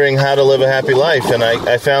wondering how to live a happy life. And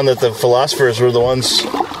I found that the philosophers were the ones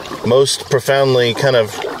most profoundly kind of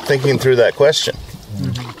thinking through that question.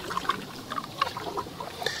 Mm-hmm.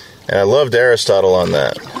 And I loved Aristotle on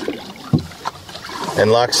that.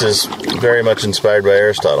 And Locke is very much inspired by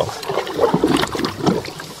Aristotle.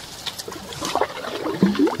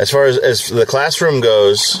 As far as the classroom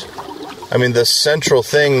goes, I mean, the central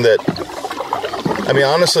thing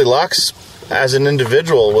honestly, Locke, as an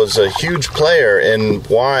individual, was a huge player in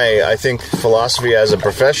why I think philosophy as a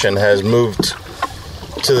profession has moved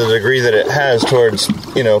to the degree that it has towards,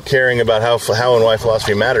 caring about how and why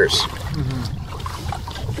philosophy matters. Mm-hmm.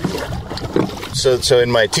 So in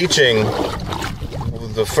my teaching,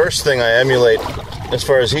 the first thing I emulate, as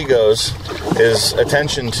far as he goes, is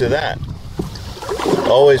attention to that.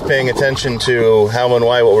 Always paying attention to how and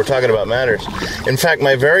why what we're talking about matters. In fact,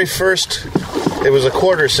 my very first, it was a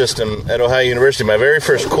quarter system at Ohio University. My very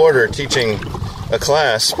first quarter teaching a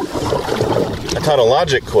class, I taught a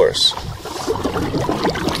logic course.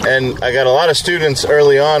 And I got a lot of students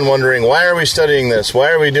early on wondering, why are we studying this?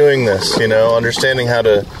 Why are we doing this? Understanding how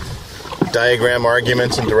to diagram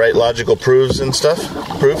arguments and to write logical proofs.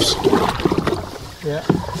 Yeah.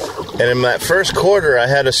 And in that first quarter, I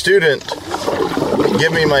had a student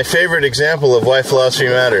give me my favorite example of why philosophy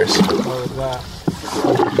matters. What was that?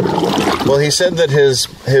 Well, he said that his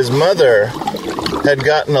mother had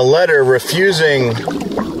gotten a letter refusing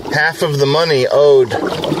half of the money owed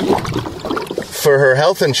for her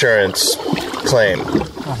health insurance claim.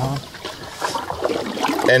 Uh-huh.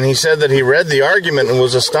 And he said that he read the argument and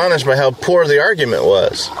was astonished by how poor the argument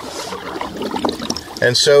was.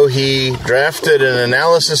 And so he drafted an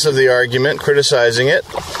analysis of the argument, criticizing it,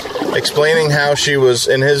 explaining how she was,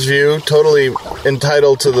 in his view, totally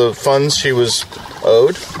entitled to the funds she was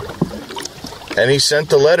owed. And he sent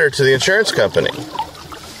the letter to the insurance company.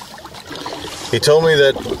 He told me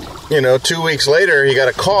that, 2 weeks later, he got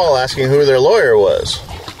a call asking who their lawyer was.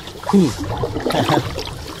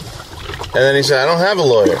 And then he said, I don't have a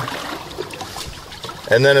lawyer.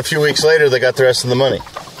 And then a few weeks later, they got the rest of the money.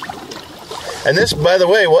 And this, by the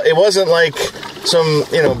way, it wasn't like some,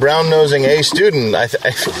 brown-nosing A student.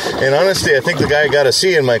 In honesty, I think the guy got a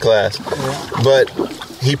C in my class. Yeah. But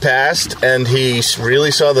he passed, and he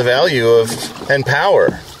really saw the value and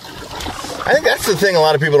power. I think that's the thing a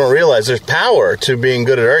lot of people don't realize. There's power to being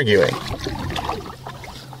good at arguing.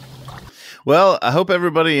 Well, I hope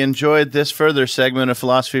everybody enjoyed this further segment of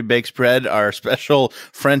Philosophy Bakes Bread, our special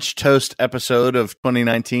French Toast episode of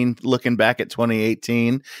 2019, looking back at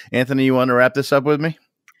 2018. Anthony, you want to wrap this up with me?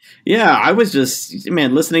 Yeah, I was just,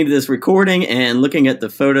 listening to this recording and looking at the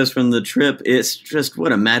photos from the trip. It's just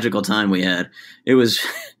what a magical time we had. It was...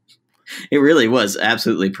 It really was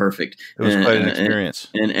absolutely perfect. It was quite an experience.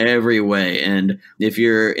 In every way. And if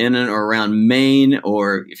you're in and around Maine,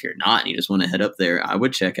 or if you're not and you just want to head up there, I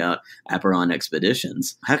would check out Aperon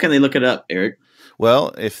Expeditions. How can they look it up, Eric?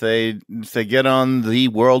 Well, if they get on the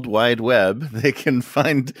World Wide Web, they can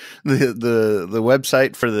find the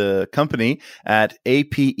website for the company at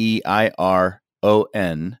APEIRON,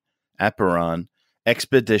 Aperon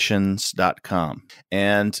expeditions.com.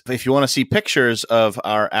 And if you want to see pictures of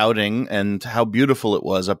our outing and how beautiful it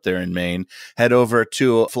was up there in Maine, head over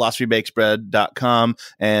to philosophybakesbread.com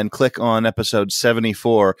and click on episode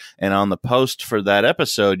 74. And on the post for that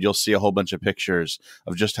episode, you'll see a whole bunch of pictures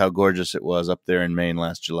of just how gorgeous it was up there in Maine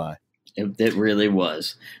last July. It really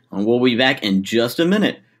was. And we'll be back in just a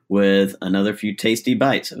minute with another few tasty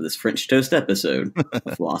bites of this French toast episode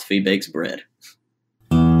of Philosophy Bakes Bread.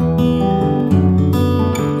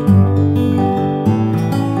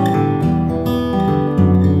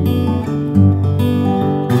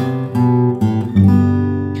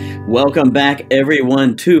 Welcome back,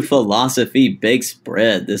 everyone, to Philosophy Bakes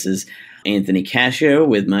Bread. This is Anthony Cascio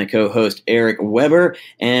with my co-host Eric Weber,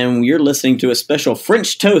 and you're listening to a special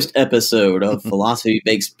French toast episode of Philosophy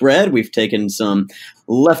Bakes Bread. We've taken some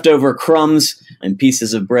leftover crumbs and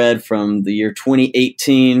pieces of bread from the year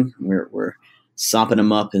 2018. We're sopping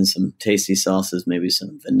them up in some tasty sauces, maybe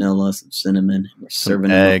some vanilla, some cinnamon. We're serving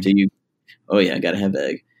them up to you. Oh yeah, gotta have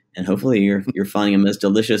egg. And hopefully you're finding them as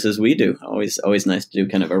delicious as we do. Always nice to do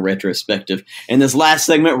kind of a retrospective. In this last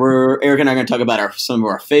segment, Eric and I are going to talk about some of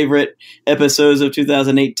our favorite episodes of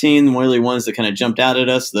 2018, one of the ones that kind of jumped out at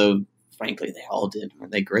us, though frankly, they all did.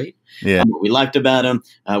 Weren't they great? Yeah. What we liked about them.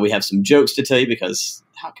 We have some jokes to tell you, because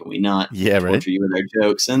how can we not torture you with our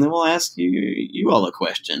jokes? And then we'll ask you all a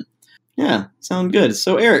question. Yeah, sound good.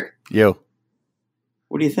 So, Eric. Yo.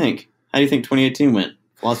 What do you think? How do you think 2018 went?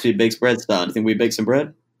 Philosophy Bakes Bread style. Do you think we baked some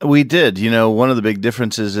bread? We did. One of the big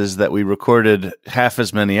differences is that we recorded half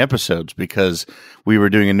as many episodes because we were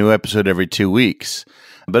doing a new episode every 2 weeks.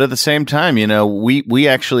 But at the same time, we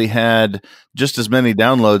actually had just as many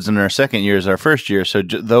downloads in our second year as our first year. So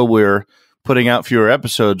though we're putting out fewer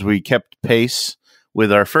episodes, we kept pace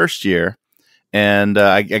with our first year. And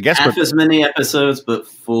I guess half as many episodes, but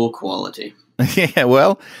full quality. Yeah,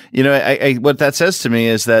 well, what that says to me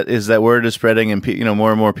is that word is spreading, and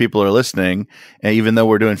more and more people are listening, even though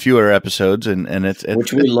we're doing fewer episodes, and it's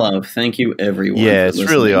which we love. Thank you, everyone. Yeah, it's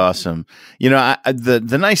really awesome.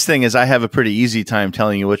 The nice thing is I have a pretty easy time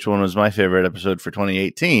telling you which one was my favorite episode for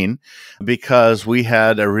 2018, because we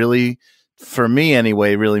had a really, for me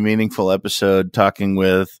anyway, really meaningful episode talking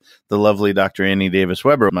with the lovely Dr. Annie Davis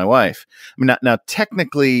Weber, my wife. I mean, now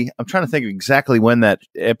technically, I'm trying to think of exactly when that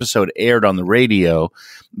episode aired on the radio,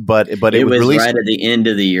 but it was released right at the end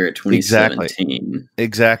of the year at 2017.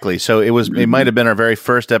 Exactly. So it was. It might have been our very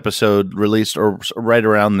first episode released, or right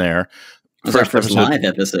around there. It was our first live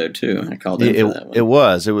episode too. I called in for that one.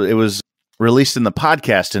 It was released in the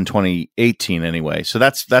podcast in 2018 anyway. So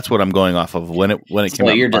that's what I'm going off of when it came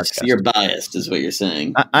out. You're biased is what you're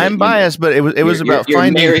saying. I'm biased, but it was about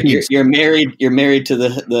finding peace. You're married to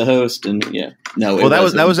the host, and yeah. No, well, that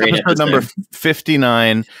was episode number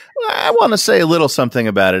 59. I want to say a little something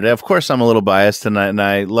about it. Of course, I'm a little biased, and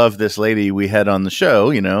I love this lady we had on the show,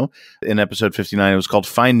 in episode 59. It was called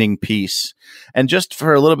Finding Peace. And just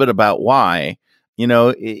for a little bit about why,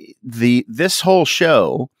 this whole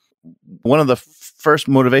show, one of the first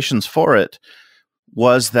motivations for it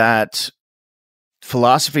was that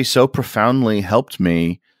philosophy so profoundly helped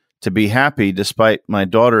me to be happy despite my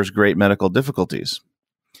daughter's great medical difficulties.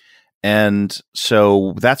 And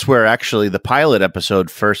so that's where actually the pilot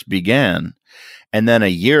episode first began. And then a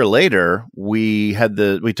year later, we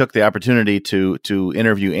took the opportunity to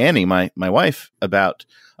interview Annie, my wife, about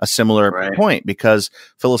a similar point, because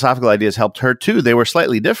philosophical ideas helped her too. They were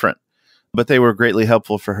slightly different, but they were greatly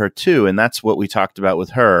helpful for her too. And that's what we talked about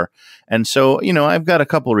with her. And so, I've got a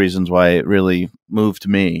couple reasons why it really moved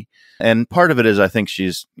me. And part of it is I think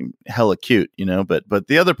she's hella cute, but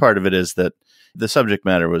the other part of it is that the subject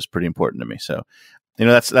matter was pretty important to me. So,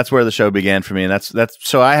 that's where the show began for me. And that's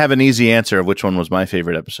so I have an easy answer of which one was my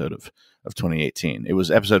favorite episode of 2018. It was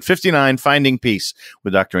episode 59, Finding Peace,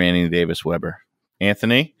 with Dr. Annie Davis Weber.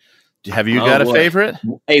 Anthony, have you got a favorite?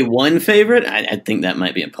 One favorite? I think that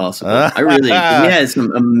might be impossible. We had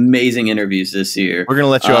some amazing interviews this year. We're going to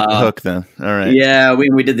let you off the hook then. All right. Yeah,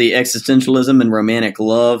 we did the existentialism and romantic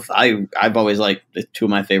love. I've always liked the two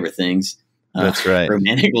of my favorite things. That's right.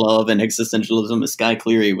 Romantic love and existentialism. Sky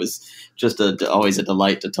Cleary was just always a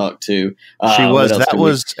delight to talk to. She was. That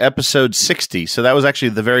was episode 60. So that was actually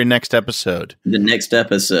the very next episode. The next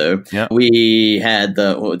episode. Yeah. We had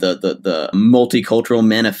the Multicultural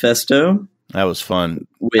Manifesto. That was fun.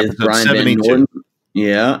 With episode Brian 72. Van Norden.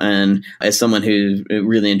 Yeah. And as someone who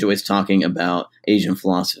really enjoys talking about Asian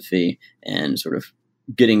philosophy and sort of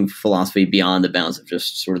getting philosophy beyond the bounds of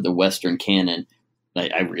just sort of the Western canon,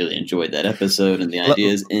 I really enjoyed that episode and the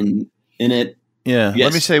ideas in it. Yeah.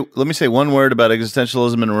 Yes. Let me say one word about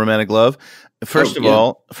existentialism and romantic love. First of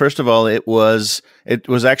all, it was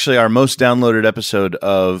actually our most downloaded episode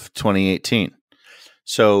of 2018.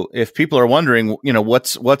 So if people are wondering,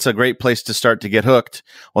 what's a great place to start to get hooked,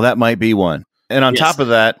 well, that might be one. And on top of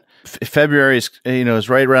that, February is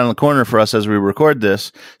right around the corner for us as we record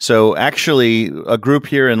this. So actually, a group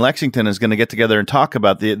here in Lexington is going to get together and talk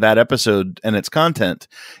about that episode and its content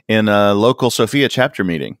in a local Sophia chapter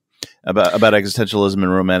meeting about existentialism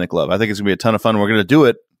and romantic love. I think it's going to be a ton of fun. We're going to do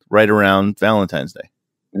it right around Valentine's Day.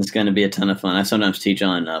 It's going to be a ton of fun. I sometimes teach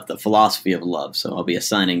on the philosophy of love, so I'll be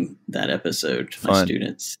assigning that episode to my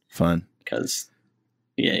students. Fun. Because,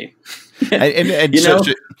 yay.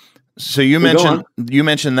 So you mentioned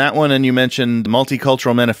that one, and you mentioned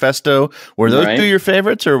Multicultural Manifesto. Were those two your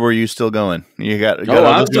favorites, or were you still going? I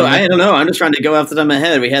don't know. I'm just trying to go off the top of my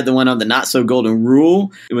head. We had the one on the Not So Golden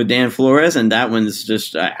Rule with Dan Flores, and that one's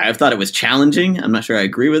just I thought it was challenging. I'm not sure I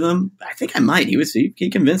agree with him. I think I might. He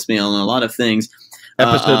convinced me on a lot of things.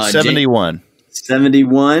 Episode 71.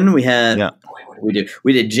 71. We had. Yeah.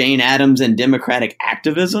 We did Jane Addams and democratic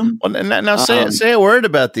activism. Well, now say a word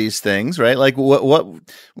about these things, right? Like what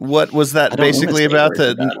was that basically about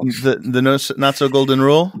the Not So Golden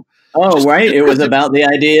Rule? Oh, right. It was about the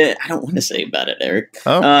idea. I don't want to say about it, Eric.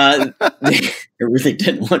 Oh. I really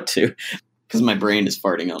didn't want to because my brain is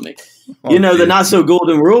farting on me. The not so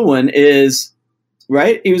golden rule one is,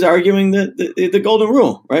 right? He was arguing the golden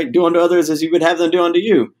rule, right? Do unto others as you would have them do unto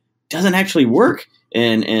you. Doesn't actually work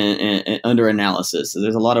in under analysis. So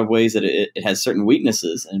there's a lot of ways that it has certain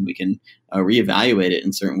weaknesses, and we can reevaluate it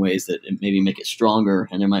in certain ways that maybe make it stronger,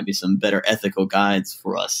 and there might be some better ethical guides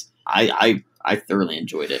for us. I thoroughly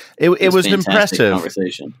enjoyed it. It was impressive.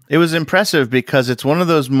 Conversation. It was impressive because it's one of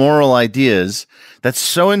those moral ideas that's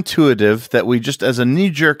so intuitive that we just, as a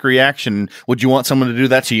knee-jerk reaction, would you want someone to do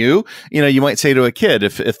that to you? You might say to a kid,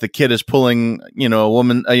 if the kid is pulling,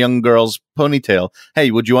 a young girl's ponytail,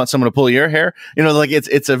 hey, would you want someone to pull your hair?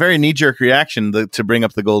 It's a very knee-jerk reaction to bring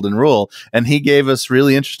up the golden rule. And he gave us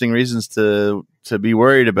really interesting reasons to be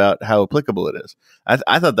worried about how applicable it is.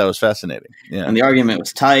 I thought that was fascinating. Yeah. And the argument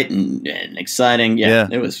was tight and exciting. Yeah.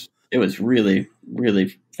 It was really,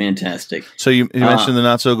 really fantastic. So you mentioned the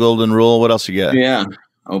not so golden rule. What else you got? Yeah.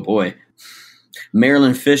 Oh boy.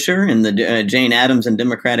 Marilyn Fisher and the Jane Addams and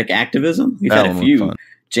Democratic Activism. We've had a few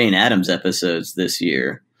Jane Addams episodes this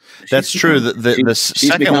year. That's true. The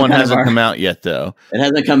second one hasn't come out yet, though. It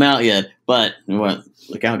hasn't come out yet, but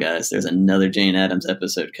look out, guys. There's another Jane Addams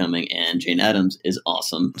episode coming, and Jane Addams is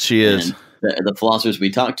awesome. She is. And the philosophers we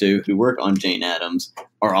talk to who work on Jane Addams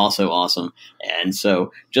are also awesome. And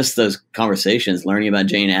so just those conversations, learning about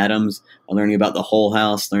Jane Addams, learning about the Whole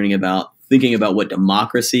House, thinking about what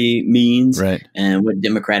democracy means, right, and what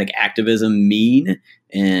democratic activism mean.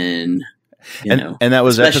 And that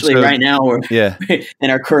was especially right now, in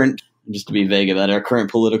our current, just to be vague about it, our current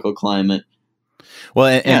political climate.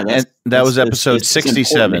 Well, and that was episode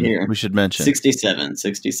 67. We should mention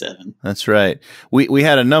 67. That's right. We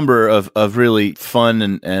had a number of really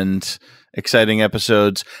fun and exciting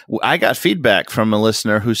episodes. I got feedback from a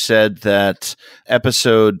listener who said that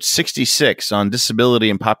episode 66 on disability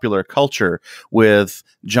and popular culture with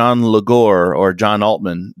John Lagore or John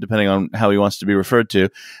Altman, depending on how he wants to be referred to,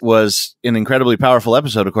 was an incredibly powerful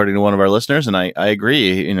episode, according to one of our listeners. And I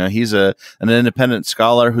agree. He's an independent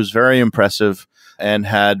scholar who's very impressive and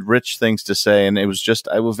had rich things to say. And it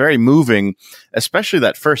was very moving, especially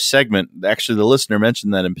that first segment. Actually, the listener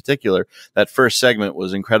mentioned that in particular. That first segment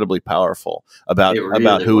was incredibly powerful about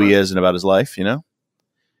who he is and about his life, Yes.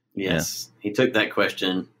 Yeah. He took that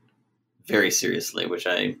question very seriously, which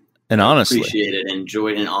I honestly appreciated,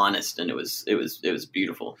 enjoyed, and honest. And it was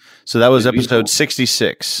beautiful. So that was episode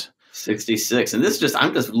 66. 66, and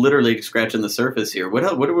I'm just literally scratching the surface here. What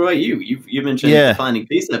about you? You mentioned the Finding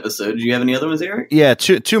Peace episode. Do you have any other ones, Eric? Yeah,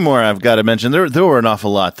 two more I've got to mention. There were an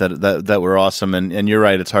awful lot that were awesome, and you're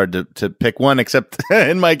right. It's hard to pick one, except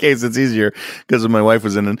in my case, it's easier because my wife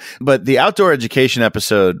was in it. But the outdoor education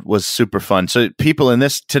episode was super fun. So people in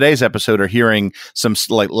today's episode are hearing some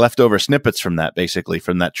like leftover snippets from that, basically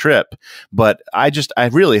from that trip. But I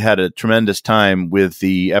really had a tremendous time with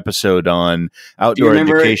the episode on outdoor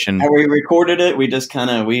education. How we recorded it? We just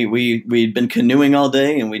kind of we'd been canoeing all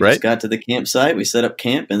day, and we just got to the campsite. We set up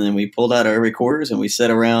camp, and then we pulled out our recorders and we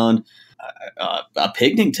sat around a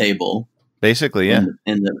picnic table. Basically, yeah.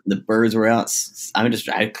 And the birds were out. I just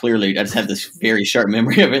have this very sharp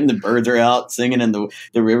memory of it. And the birds are out singing, and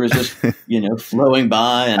the river's just flowing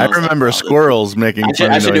by. And I remember squirrels making funny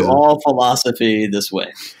noises. I should do all philosophy this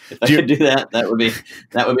way. If I could do that, that would be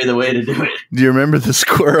the way to do it. Do you remember the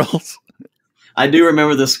squirrels? I do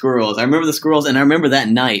remember the squirrels. I remember the squirrels, and I remember that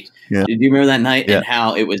night. Yeah. Do you remember that night and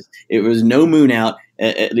how it was no moon out,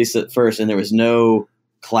 at least at first, and there was no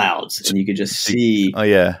clouds, and you could just see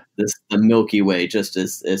the Milky Way just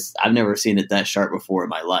as I've never seen it that sharp before in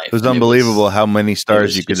my life. It was unbelievable how many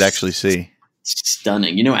stars you could actually see.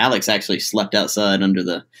 Stunning. Alex actually slept outside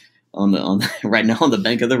under right now on the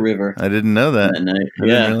bank of the river. I didn't know that. Night. I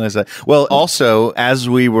didn't realize that. Well, also, as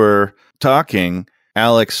we were talking,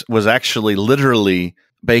 Alex was actually literally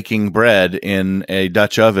baking bread in a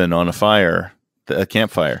Dutch oven on a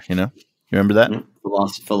campfire, You remember that?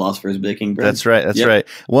 Philosophers baking bread. That's right. That's right.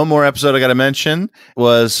 One more episode I got to mention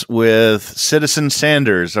was with Citizen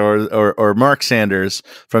Sanders or Mark Sanders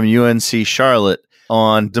from UNC Charlotte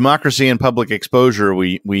on democracy and public exposure.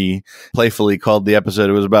 We playfully called the episode.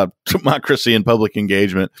 It was about democracy and public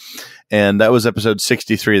engagement. And that was episode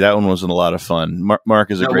 63. That one was a lot of fun. Mark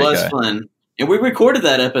is a great guy. That was fun. And we recorded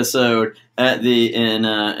that episode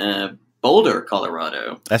in Boulder,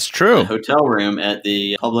 Colorado. That's true. A hotel room at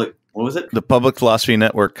the public. What was it? The Public Philosophy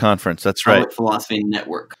Network conference. That's right. Public Philosophy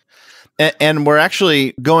Network. And we're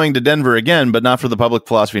actually going to Denver again, but not for the Public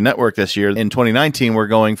Philosophy Network this year. In 2019, we're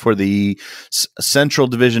going for the Central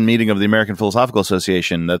Division meeting of the American Philosophical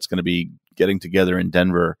Association. That's going to be getting together in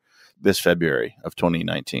Denver this February of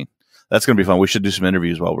 2019. That's going to be fun. We should do some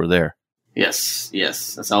interviews while we're there. Yes.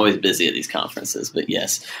 It's always busy at these conferences, but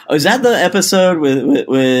yes. Oh, is that the episode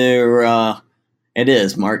where it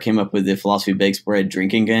is? Mark came up with the Philosophy Bakes Bread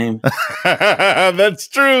drinking game. That's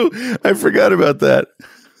true. I forgot about that.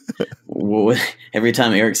 Every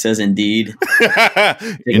time Eric says "indeed,"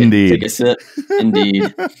 indeed, take a sip. Indeed.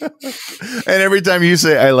 And every time you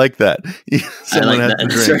say "I like that," I like that.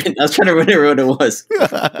 That's right. I was trying to remember what it was.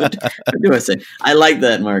 What do I say? I like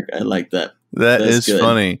that, Mark. I like that. That's good.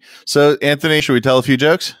 Funny. So, Anthony, should we tell a few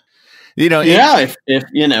jokes? If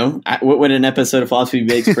what would an episode of Philosophy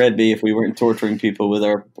Bakes Bread be if we weren't torturing people with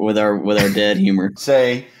our dead humor?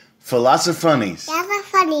 Say philosophies.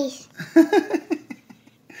 Philosophies.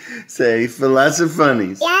 Say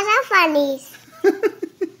philosophies. Philosophies.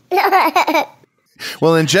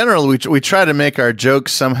 Well, in general, we try to make our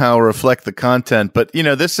jokes somehow reflect the content, but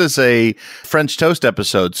this is a French toast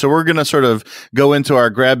episode, so we're going to sort of go into our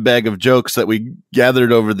grab bag of jokes that we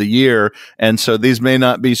gathered over the year, and so these may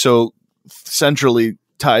not be so centrally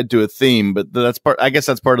tied to a theme, but I guess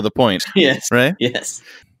that's part of the point. Yes. Right? Yes.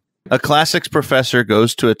 A classics professor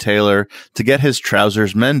goes to a tailor to get his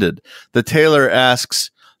trousers mended. The tailor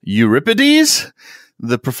asks, "Euripides?"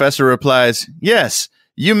 The professor replies, "Yes,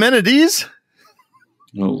 Eumenides."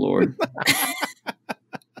 Oh, Lord.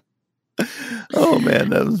 Oh, man,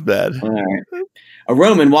 that was bad. All right. A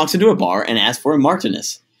Roman walks into a bar and asks for a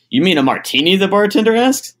Martinus. "You mean a martini?" the bartender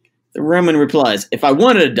asks. The Roman replies, "If I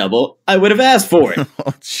wanted a double, I would have asked for it."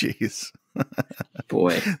 Oh, jeez.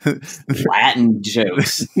 Boy. Latin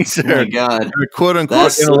jokes. Oh, my God. They're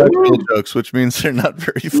quote-unquote intellectual jokes, which means they're not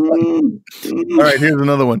very funny. All right, here's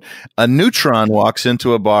another one. A neutron walks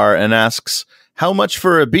into a bar and asks, "How much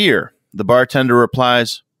for a beer?" The bartender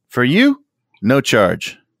replies, "For you, no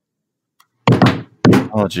charge."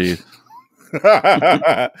 Oh, geez.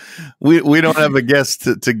 we don't have a guest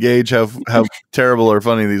to gauge how terrible or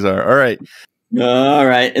funny these are. All right. All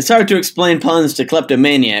right. It's hard to explain puns to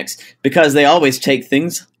kleptomaniacs because they always take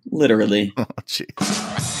things literally. Oh, geez.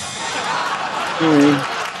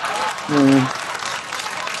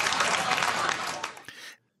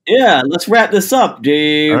 Yeah, let's wrap this up,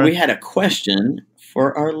 dude. Right. We had a question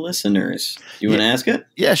for our listeners. You want to ask it?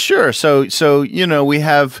 Yeah, sure. So we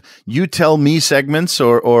have you tell me segments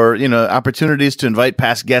or opportunities to invite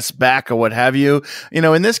past guests back or what have you.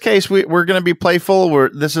 In this case, we're going to be playful.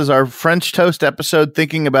 This is our French toast episode,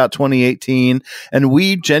 thinking about 2018, and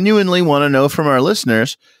we genuinely want to know from our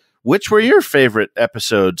listeners, which were your favorite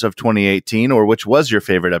episodes of 2018, or which was your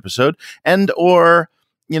favorite episode, or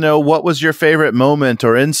what was your favorite moment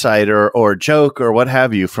or insight or joke or what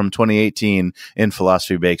have you from 2018 in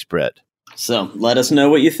Philosophy Bakes Bread? So let us know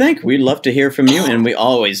what you think. We'd love to hear from you, and we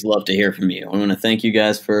always love to hear from you. I want to thank you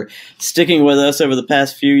guys for sticking with us over the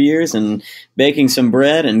past few years and baking some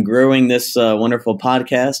bread and growing this wonderful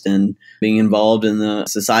podcast and being involved in the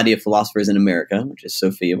Society of Philosophers in America, which is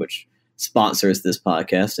SOPHIA, which sponsors this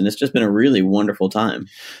podcast, and it's just been a really wonderful time.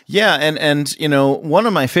 Yeah, and one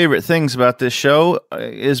of my favorite things about this show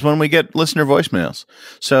is when we get listener voicemails.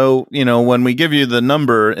 So when we give you the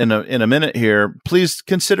number in a minute here, please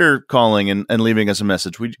consider calling and leaving us a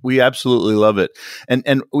message. We absolutely love it,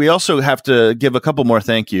 and we also have to give a couple more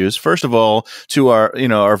thank yous. First of all, to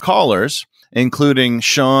our callers, including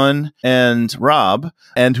Sean and Rob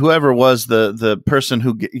and whoever was the person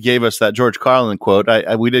who gave us that George Carlin quote.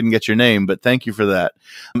 We didn't get your name, but thank you for that.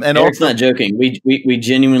 And Eric's not joking. We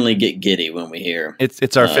genuinely get giddy when we hear.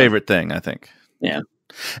 It's our favorite thing, I think. Yeah.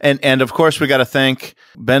 And of course, we got to thank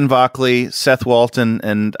Ben Vockley, Seth Walton,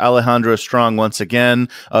 and Alejandro Strong once again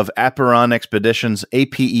of Aperon Expeditions,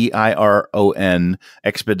 APEIRON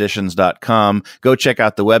expeditions.com. Go check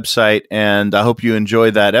out the website, and I hope you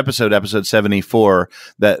enjoyed that episode 74,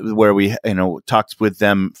 where we talked with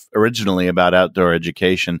them originally about outdoor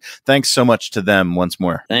education. Thanks so much to them once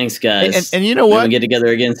more. Thanks, guys. And you know what? We'll get together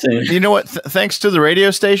again soon. You know what? Thanks to the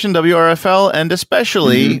radio station, WRFL, and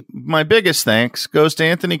especially my biggest thanks goes to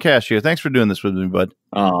Anthony Cascio. Thanks for doing this with me, bud.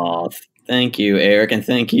 Oh, thank you, Eric, and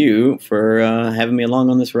thank you for having me along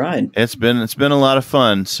on this ride. It's been a lot of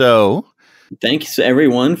fun. So, thanks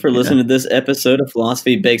everyone for listening to this episode of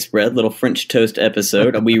Philosophy Bakes Bread, little French toast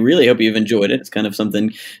episode. We really hope you've enjoyed it. It's kind of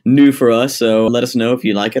something new for us, so let us know if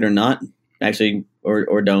you like it or not. Actually,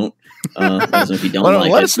 or don't. Let us know if you don't like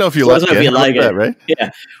it. Let us know if you like it. Right? Yeah,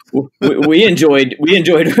 we enjoyed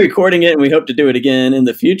recording it, and we hope to do it again in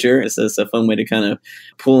the future. It's a fun way to kind of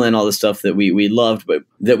pull in all the stuff that we loved, but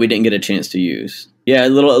that we didn't get a chance to use. Yeah,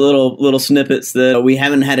 little snippets that we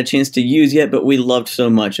haven't had a chance to use yet, but we loved so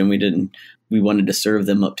much, and we didn't we wanted to serve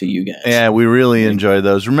them up to you guys. Yeah, we really enjoy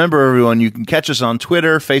those. Remember, everyone, you can catch us on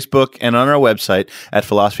Twitter, Facebook, and on our website at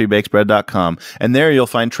philosophybakesbread.com. And there you'll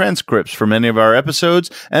find transcripts for many of our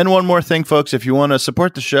episodes. And one more thing, folks, if you want to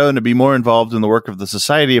support the show and to be more involved in the work of the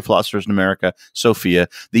Society of Philosophers in America, SOPHIA,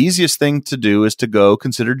 the easiest thing to do is to go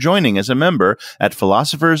consider joining as a member at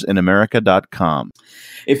philosophersinamerica.com.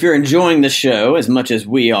 If you're enjoying the show as much as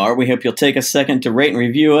we are, we hope you'll take a second to rate and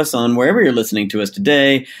review us on wherever you're listening to us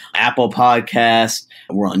today. Apple Podcasts,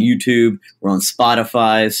 we're on YouTube, we're on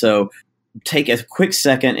Spotify. So take a quick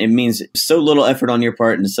second. It means so little effort on your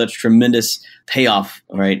part and such tremendous payoff,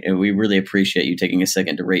 all right? And we really appreciate you taking a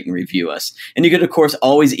second to rate and review us. And you can, of course,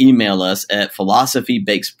 always email us at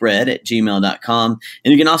philosophybakesbread@gmail.com.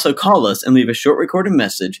 And you can also call us and leave a short recorded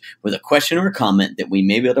message with a question or a comment that we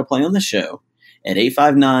may be able to play on the show at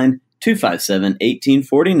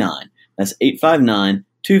 859-257-1849. That's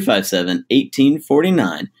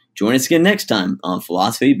 859-257-1849. Join us again next time on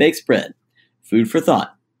Philosophy Bakes Bread, food for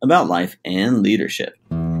thought about life and leadership.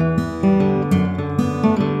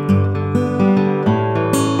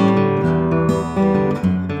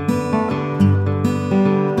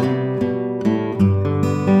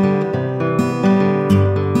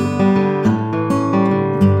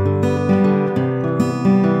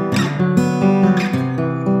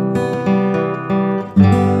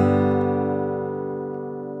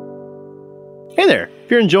 Hey there. If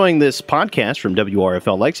you're enjoying this podcast from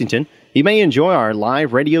WRFL Lexington, you may enjoy our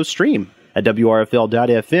live radio stream at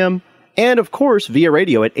WRFL.FM and, of course, via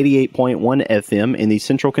radio at 88.1 FM in the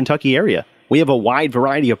Central Kentucky area. We have a wide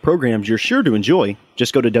variety of programs you're sure to enjoy.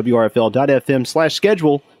 Just go to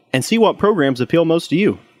WRFL.FM/schedule and see what programs appeal most to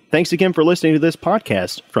you. Thanks again for listening to this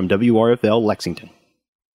podcast from WRFL Lexington.